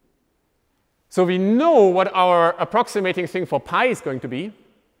 So we know what our approximating thing for pi is going to be.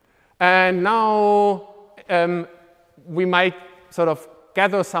 And now we might sort of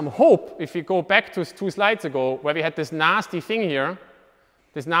gather some hope, if we go back to 2 slides ago, where we had this nasty thing here,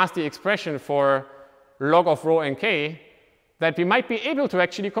 this nasty expression for log of rho n k, that we might be able to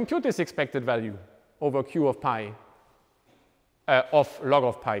actually compute this expected value over q of pi, of log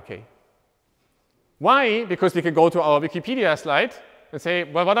of pi k. Why? Because we can go to our Wikipedia slide and say,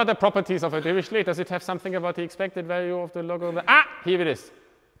 well, what are the properties of a Dirichlet? Does it have something about the expected value of the logarithm? Ah, here it is.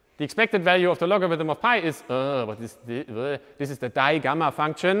 The expected value of the logarithm of pi is, what is this? This is the di-gamma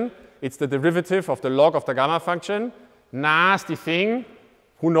function. It's the derivative of the log of the gamma function. Nasty thing.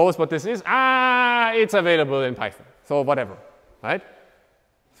 Who knows what this is? Ah, it's available in Python. So whatever, right?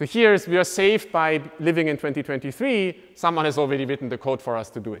 So here we are saved by living in 2023. Someone has already written the code for us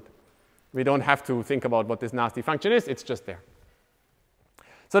to do it. We don't have to think about what this nasty function is. It's just there.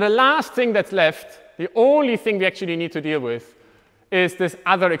 So the last thing that's left, the only thing we actually need to deal with, is this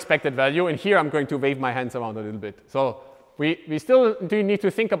other expected value. And here I'm going to wave my hands around a little bit. So we still do need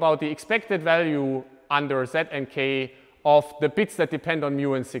to think about the expected value under z and k of the bits that depend on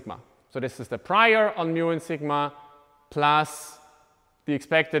mu and sigma. So this is the prior on mu and sigma plus the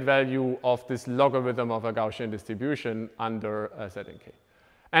expected value of this logarithm of a Gaussian distribution under z and k.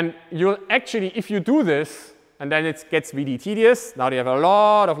 And you'll actually, if you do this, and then it gets really tedious, now you have a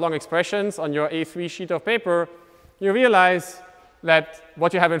lot of long expressions on your A3 sheet of paper, you realize that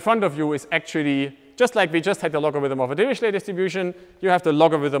what you have in front of you is actually, just like we just had the logarithm of a Dirichlet distribution, you have the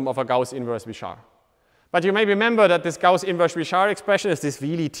logarithm of a Gauss inverse Richard. But you may remember that this Gauss inverse Richard expression is this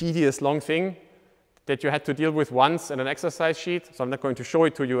really tedious long thing that you had to deal with once in an exercise sheet. So I'm not going to show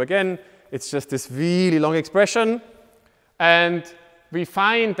it to you again. It's just this really long expression. And we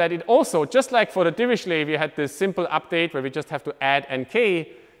find that it also, just like for the Dirichlet, we had this simple update where we just have to add nk.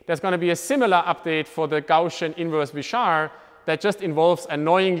 There's going to be a similar update for the Gaussian inverse Richard that just involves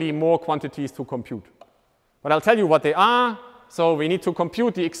annoyingly more quantities to compute. But I'll tell you what they are. So we need to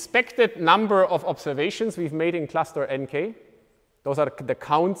compute the expected number of observations we've made in cluster nk. Those are the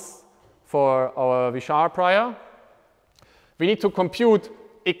counts for our Richard prior. We need to compute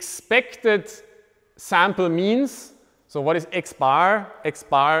expected sample means. So what is x bar? X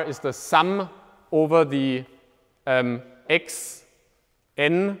bar is the sum over the x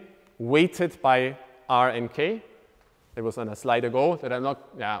n weighted by r and k. It was on a slide ago that I'm not,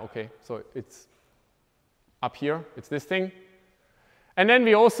 yeah, okay. So it's up here, it's this thing. And then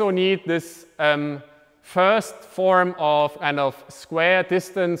we also need this first form of kind of square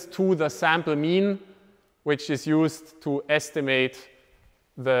distance to the sample mean, which is used to estimate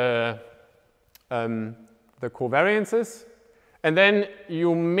the covariances. And then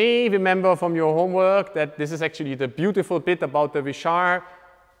you may remember from your homework that this is actually the beautiful bit about the Richard,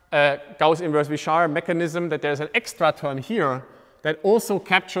 Gauss inverse Richard mechanism, that there's an extra term here that also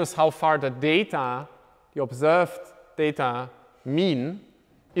captures how far the data, the observed data mean,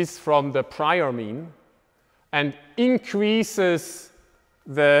 is from the prior mean and increases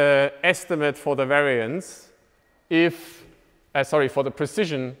the estimate for the variance if, for the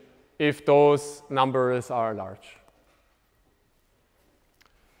precision, if those numbers are large.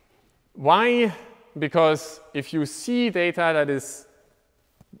 Why? Because if you see data that is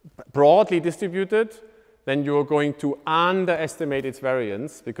broadly distributed, then you're going to underestimate its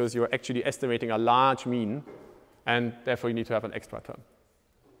variance because you're actually estimating a large mean, and therefore you need to have an extra term.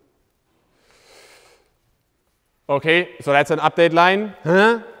 Okay, so that's an update line.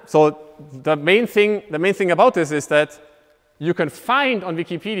 So the main thing about this is that you can find on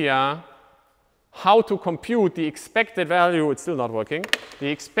Wikipedia how to compute the expected value, it's still not working, the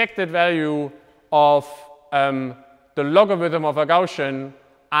expected value of the logarithm of a Gaussian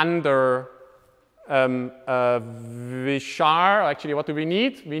under Richard. Actually, what do we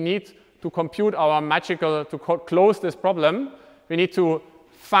need? We need to compute our magical, to close this problem, we need to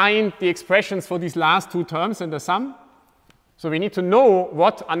find the expressions for these last two terms in the sum. So we need to know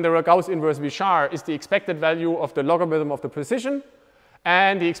what, under a Gauss inverse Richard, is the expected value of the logarithm of the precision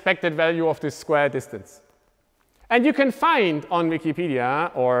and the expected value of this square distance. And you can find on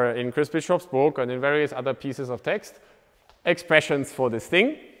Wikipedia or in Chris Bishop's book and in various other pieces of text expressions for this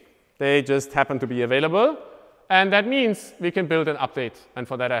thing. They just happen to be available. And that means we can build an update. And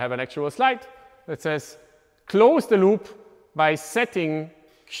for that, I have an actual slide that says, close the loop by setting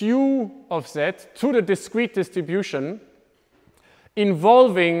q of z to the discrete distribution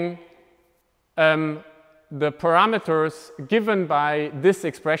involving the parameters given by this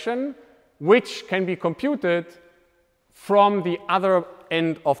expression, which can be computed from the other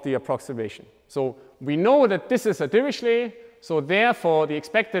end of the approximation. So we know that this is a Dirichlet, so therefore the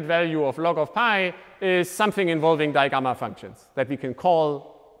expected value of log of pi is something involving digamma functions that we can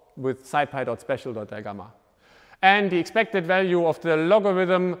call with scipy.special.digamma. and the expected value of the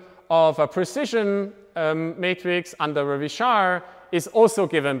logarithm of a precision matrix under a Richard is also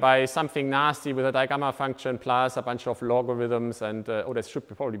given by something nasty with a digamma function plus a bunch of logarithms, and oh, there should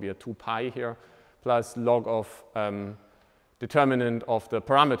probably be a 2 pi here, plus log of determinant of the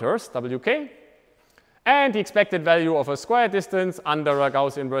parameters, wk. And the expected value of a square distance under a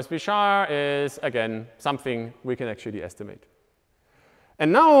Gaussian inverse Richard is, again, something we can actually estimate.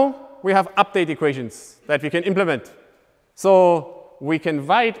 And now we have update equations that we can implement. So we can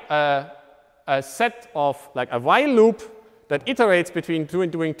write a set of, like a while loop that iterates between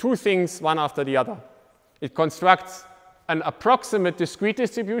doing two things one after the other. It constructs an approximate discrete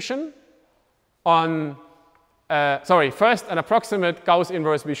distribution on, first an approximate Gauss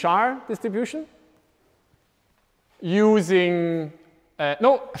inverse Richard distribution using,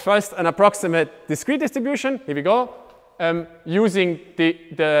 first an approximate discrete distribution, here we go, using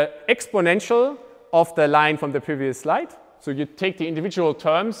the exponential of the line from the previous slide. So you take the individual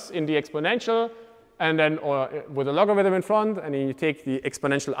terms in the exponential, and then with a logarithm in front, and then you take the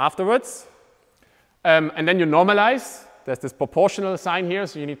exponential afterwards. And then you normalize. There's this proportional sign here,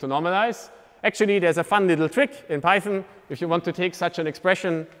 so you need to normalize. Actually, there's a fun little trick in Python. If you want to take such an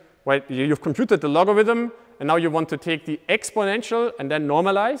expression, where you've computed the logarithm, and now you want to take the exponential and then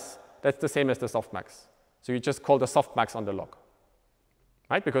normalize, that's the same as the softmax. So you just call the softmax on the log,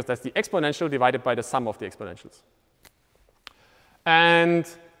 right? Because that's the exponential divided by the sum of the exponentials. And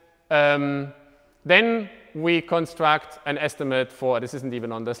then we construct an estimate for, this isn't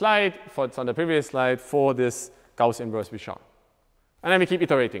even on the slide, it's on the previous slide, for this Gauss inverse Richard. And then we keep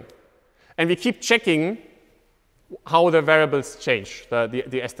iterating. And we keep checking how the variables change,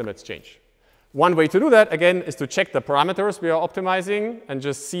 the estimates change. One way to do that, again, is to check the parameters we are optimizing and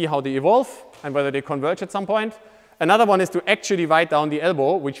just see how they evolve and whether they converge at some point. Another one is to actually write down the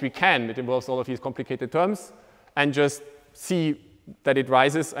elbow, which we can. It involves all of these complicated terms, and just see that it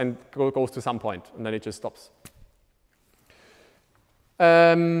rises and goes to some point, and then it just stops.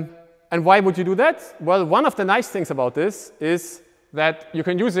 And why would you do that? Well, one of the nice things about this is that you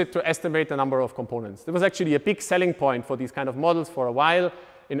can use it to estimate the number of components. There was actually a big selling point for these kind of models for a while.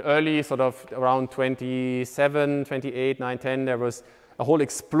 In early, sort of around 27, 28, 9, 10, there was a whole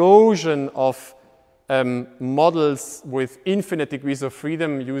explosion of models with infinite degrees of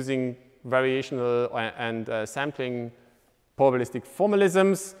freedom using variational and sampling probabilistic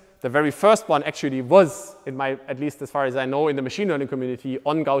formalisms. The very first one actually was, at least as far as I know, in the machine learning community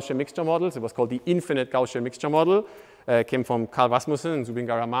on Gaussian mixture models. It was called the infinite Gaussian mixture model. Came from Carl Rasmussen and Zubin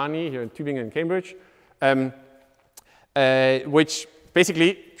Garamani here in Tübingen and Cambridge, which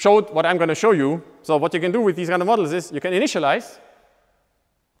basically showed what I'm going to show you. So what you can do with these kind of models is you can initialize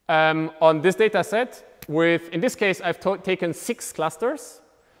on this data set with, in this case, I've taken 6 clusters.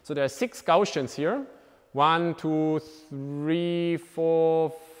 So there are 6 Gaussians here. 1, 2, 3,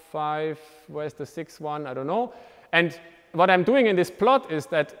 4, 5. Where's the 6th one? I don't know. And what I'm doing in this plot is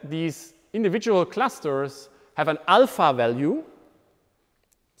that these individual clusters have an alpha value.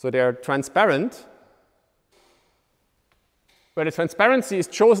 So they're transparent, where the transparency is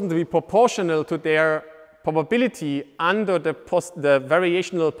chosen to be proportional to their probability under the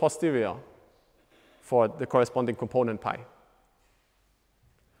variational posterior for the corresponding component pi.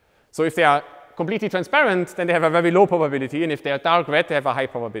 So if they are completely transparent, then they have a very low probability, and if they are dark red, they have a high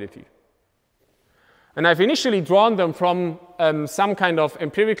probability. And I've initially drawn them from some kind of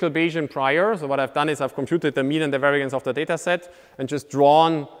empirical Bayesian prior. So what I've done is I've computed the mean and the variance of the data set and just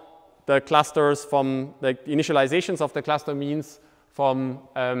drawn the clusters from the initializations of the cluster means from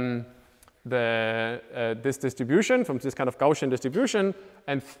this distribution, from this kind of Gaussian distribution,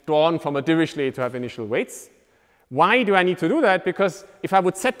 and drawn from a Dirichlet to have initial weights. Why do I need to do that? Because if I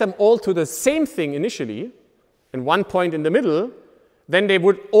would set them all to the same thing initially, and one point in the middle, then they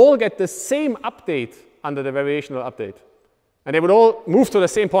would all get the same update under the variational update. And they would all move to the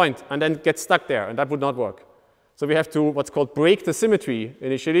same point and then get stuck there, and that would not work. So we have to what's called break the symmetry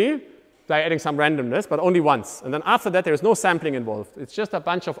initially by adding some randomness, but only once. And then after that, there is no sampling involved. It's just a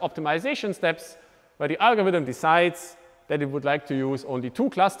bunch of optimization steps where the algorithm decides that it would like to use only 2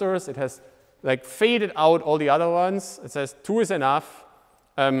 clusters. It has like faded out all the other ones. It says 2 is enough,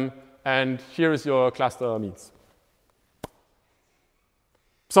 and here is your cluster means.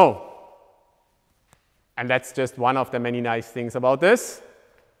 So, and that's just one of the many nice things about this.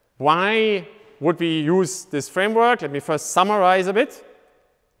 Why would we use this framework? Let me first summarize a bit.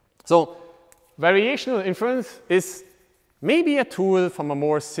 So, variational inference is maybe a tool from a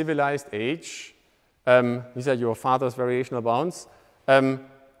more civilized age. These are your father's variational bounds.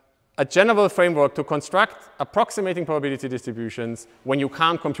 A general framework to construct approximating probability distributions when you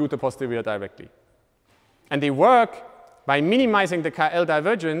can't compute the posterior directly. And they work by minimizing the KL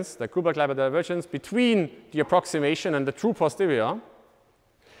divergence, the Kullback-Leibler divergence, between the approximation and the true posterior,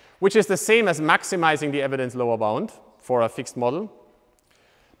 which is the same as maximizing the evidence lower bound for a fixed model,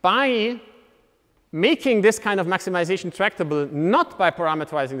 by making this kind of maximization tractable not by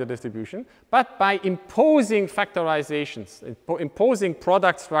parameterizing the distribution, but by imposing factorizations, imposing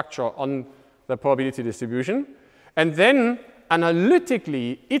product structure on the probability distribution, and then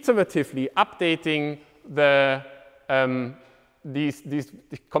analytically, iteratively updating these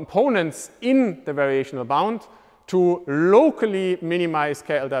components in the variational bound to locally minimize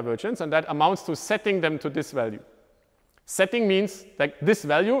KL divergence, and that amounts to setting them to this value. Setting means that this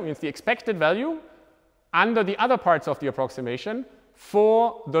value means the expected value under the other parts of the approximation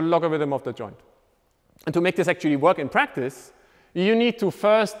for the logarithm of the joint. And to make this actually work in practice, you need to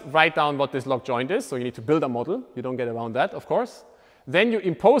first write down what this log joint is. So you need to build a model. You don't get around that, of course. Then you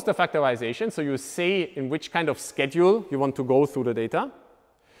impose the factorization. So you say in which kind of schedule you want to go through the data.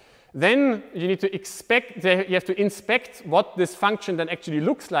 Then you need to you have to inspect what this function then actually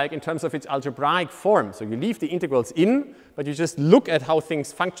looks like in terms of its algebraic form. So you leave the integrals in, but you just look at how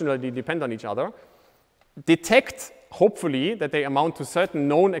things functionally depend on each other. Detect, hopefully, that they amount to certain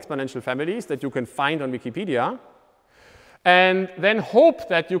known exponential families that you can find on Wikipedia. And then hope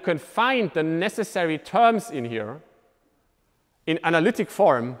that you can find the necessary terms in here in analytic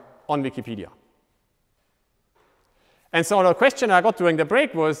form on Wikipedia. And so the question I got during the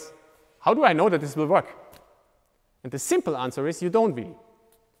break was, how do I know that this will work? And the simple answer is you don't really.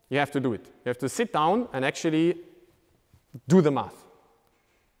 You have to do it. You have to sit down and actually do the math.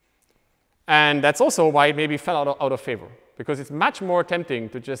 And that's also why it maybe fell out of favor, because it's much more tempting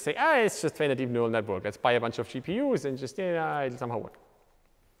to just say, it's just train a deep neural network. Let's buy a bunch of GPUs and just, it'll somehow work.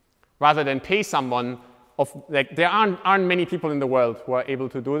 Rather than pay someone there aren't many people in the world who are able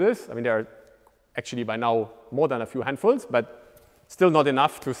to do this. I mean, there are actually by now more than a few handfuls, but still not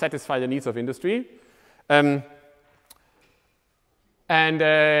enough to satisfy the needs of industry. And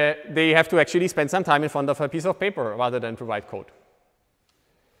they have to actually spend some time in front of a piece of paper rather than provide code.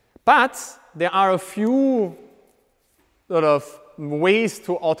 But there are a few sort of ways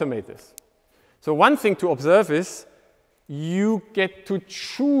to automate this. So one thing to observe is you get to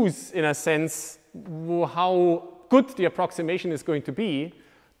choose, in a sense, how good the approximation is going to be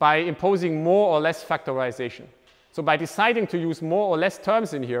by imposing more or less factorization. So by deciding to use more or less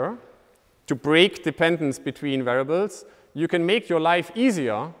terms in here to break dependence between variables, you can make your life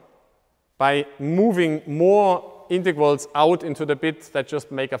easier by moving more integrals out into the bits that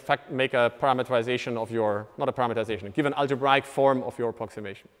just make a parameterization of your, not a parameterization, give an algebraic form of your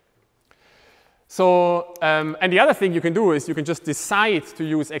approximation. So, and the other thing you can do is you can just decide to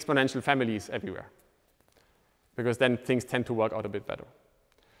use exponential families everywhere, because then things tend to work out a bit better.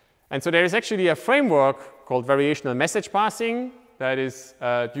 And so there is actually a framework called variational message passing that is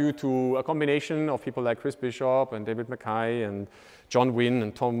due to a combination of people like Chris Bishop and David Mackay and John Wynn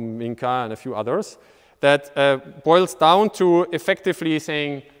and Tom Minka and a few others that boils down to effectively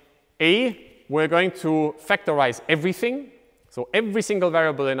saying, we're going to factorize everything. So every single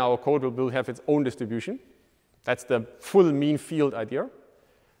variable in our code will have its own distribution. That's the full mean field idea.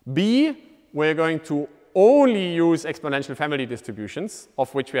 B, we're going to only use exponential family distributions,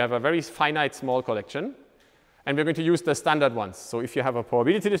 of which we have a very finite small collection. And we're going to use the standard ones. So if you have a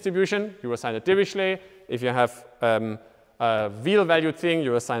probability distribution, you assign a Dirichlet. If you have a real valued thing,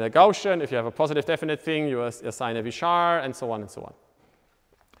 you assign a Gaussian. If you have a positive definite thing, you assign a Vichar, and so on and so on.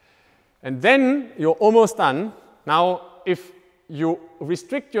 And then you're almost done. Now, if you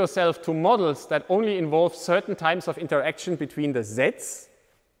restrict yourself to models that only involve certain types of interaction between the z's,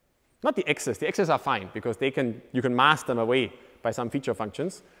 not the x's. The x's are fine, because you can mask them away by some feature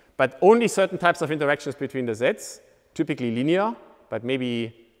functions. But only certain types of interactions between the z's, typically linear, but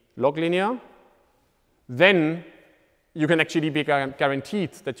maybe log linear, then you can actually be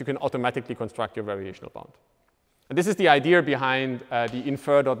guaranteed that you can automatically construct your variational bound. And this is the idea behind the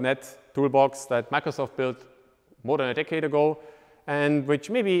infer.net toolbox that Microsoft built more than a decade ago, and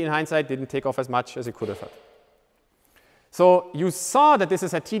which maybe in hindsight didn't take off as much as it could have had. So you saw that this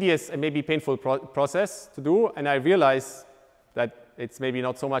is a tedious and maybe painful process to do, and I realized that it's maybe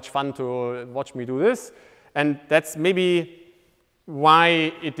not so much fun to watch me do this, and that's maybe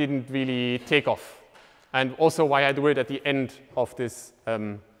why it didn't really take off, and also why I do it at the end of this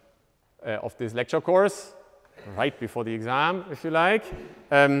lecture course, right before the exam, if you like.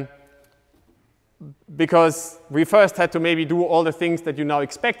 Because we first had to maybe do all the things that you now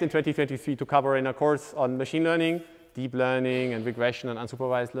expect in 2023 to cover in a course on machine learning, deep learning and regression and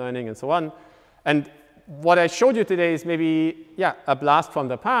unsupervised learning and so on. And what I showed you today is maybe, yeah, a blast from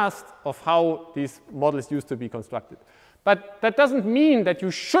the past of how these models used to be constructed. But that doesn't mean that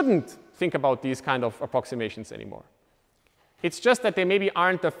you shouldn't think about these kind of approximations anymore. It's just that they maybe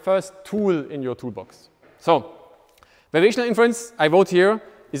aren't the first tool in your toolbox. So variational inference, I wrote here,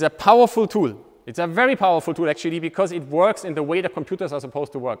 is a powerful tool. It's a very powerful tool, actually, because it works in the way the computers are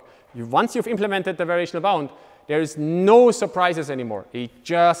supposed to work. Once you've implemented the variational bound, there is no surprises anymore. It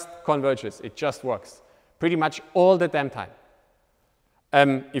just converges. It just works pretty much all the damn time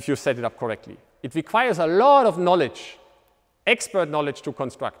if you set it up correctly. It requires a lot of knowledge, expert knowledge to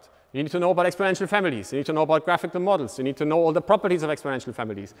construct. You need to know about exponential families. You need to know about graphical models. You need to know all the properties of exponential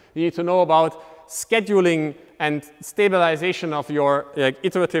families. You need to know about scheduling and stabilization of your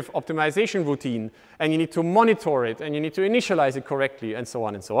iterative optimization routine. And you need to monitor it. And you need to initialize it correctly, and so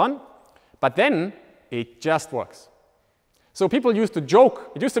on and so on. But then it just works. So people used to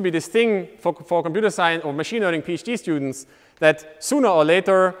joke. It used to be this thing for computer science or machine learning PhD students that sooner or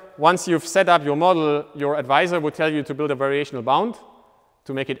later, once you've set up your model, your advisor would tell you to build a variational bound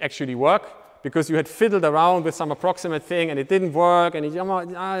to make it actually work, because you had fiddled around with some approximate thing and it didn't work, and you, oh,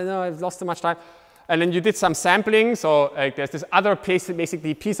 no, I've lost too much time. And then you did some sampling. So there's this other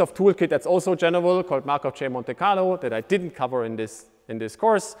basically piece of toolkit that's also general called Markov chain Monte Carlo that I didn't cover in this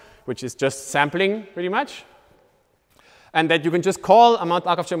course, which is just sampling pretty much. And that you can just call a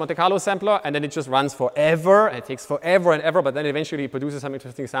Markov chain Monte Carlo sampler, and then it just runs forever. It takes forever and ever, but then eventually it produces some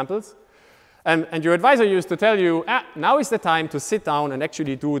interesting samples. And your advisor used to tell you, now is the time to sit down and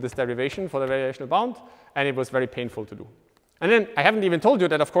actually do this derivation for the variational bound. And it was very painful to do. And then I haven't even told you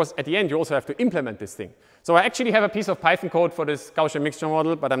that, of course, at the end, you also have to implement this thing. So I actually have a piece of Python code for this Gaussian mixture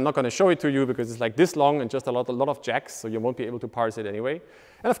model, but I'm not going to show it to you because it's like this long and just a lot of jacks, so you won't be able to parse it anyway.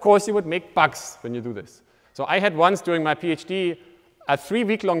 And of course, you would make bugs when you do this. So I had once during my PhD a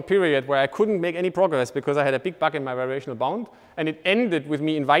 3-week-long period where I couldn't make any progress because I had a big bug in my variational bound. And it ended with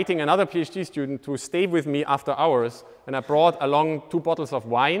me inviting another PhD student to stay with me after hours. And I brought along 2 bottles of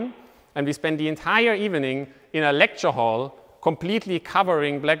wine. And we spent the entire evening in a lecture hall completely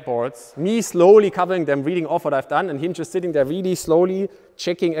covering blackboards, me slowly covering them, reading off what I've done, and him just sitting there really slowly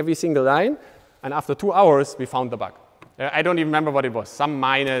checking every single line. And after 2 hours, we found the bug. I don't even remember what it was. Some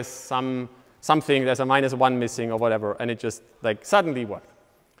minus, something, there's a -1 missing or whatever, and it just like suddenly worked.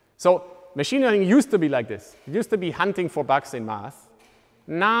 So machine learning used to be like this. It used to be hunting for bugs in math.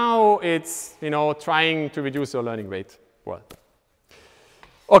 Now it's, trying to reduce your learning rate. Well,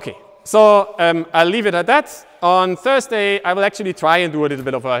 okay, so I'll leave it at that. On Thursday, I will actually try and do a little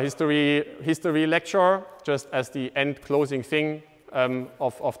bit of a history lecture, just as the end closing thing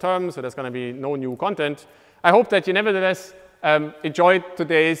of term, so there's going to be no new content. I hope that you nevertheless enjoyed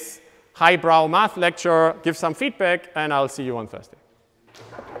today's highbrow math lecture, give some feedback, and I'll see you on Thursday.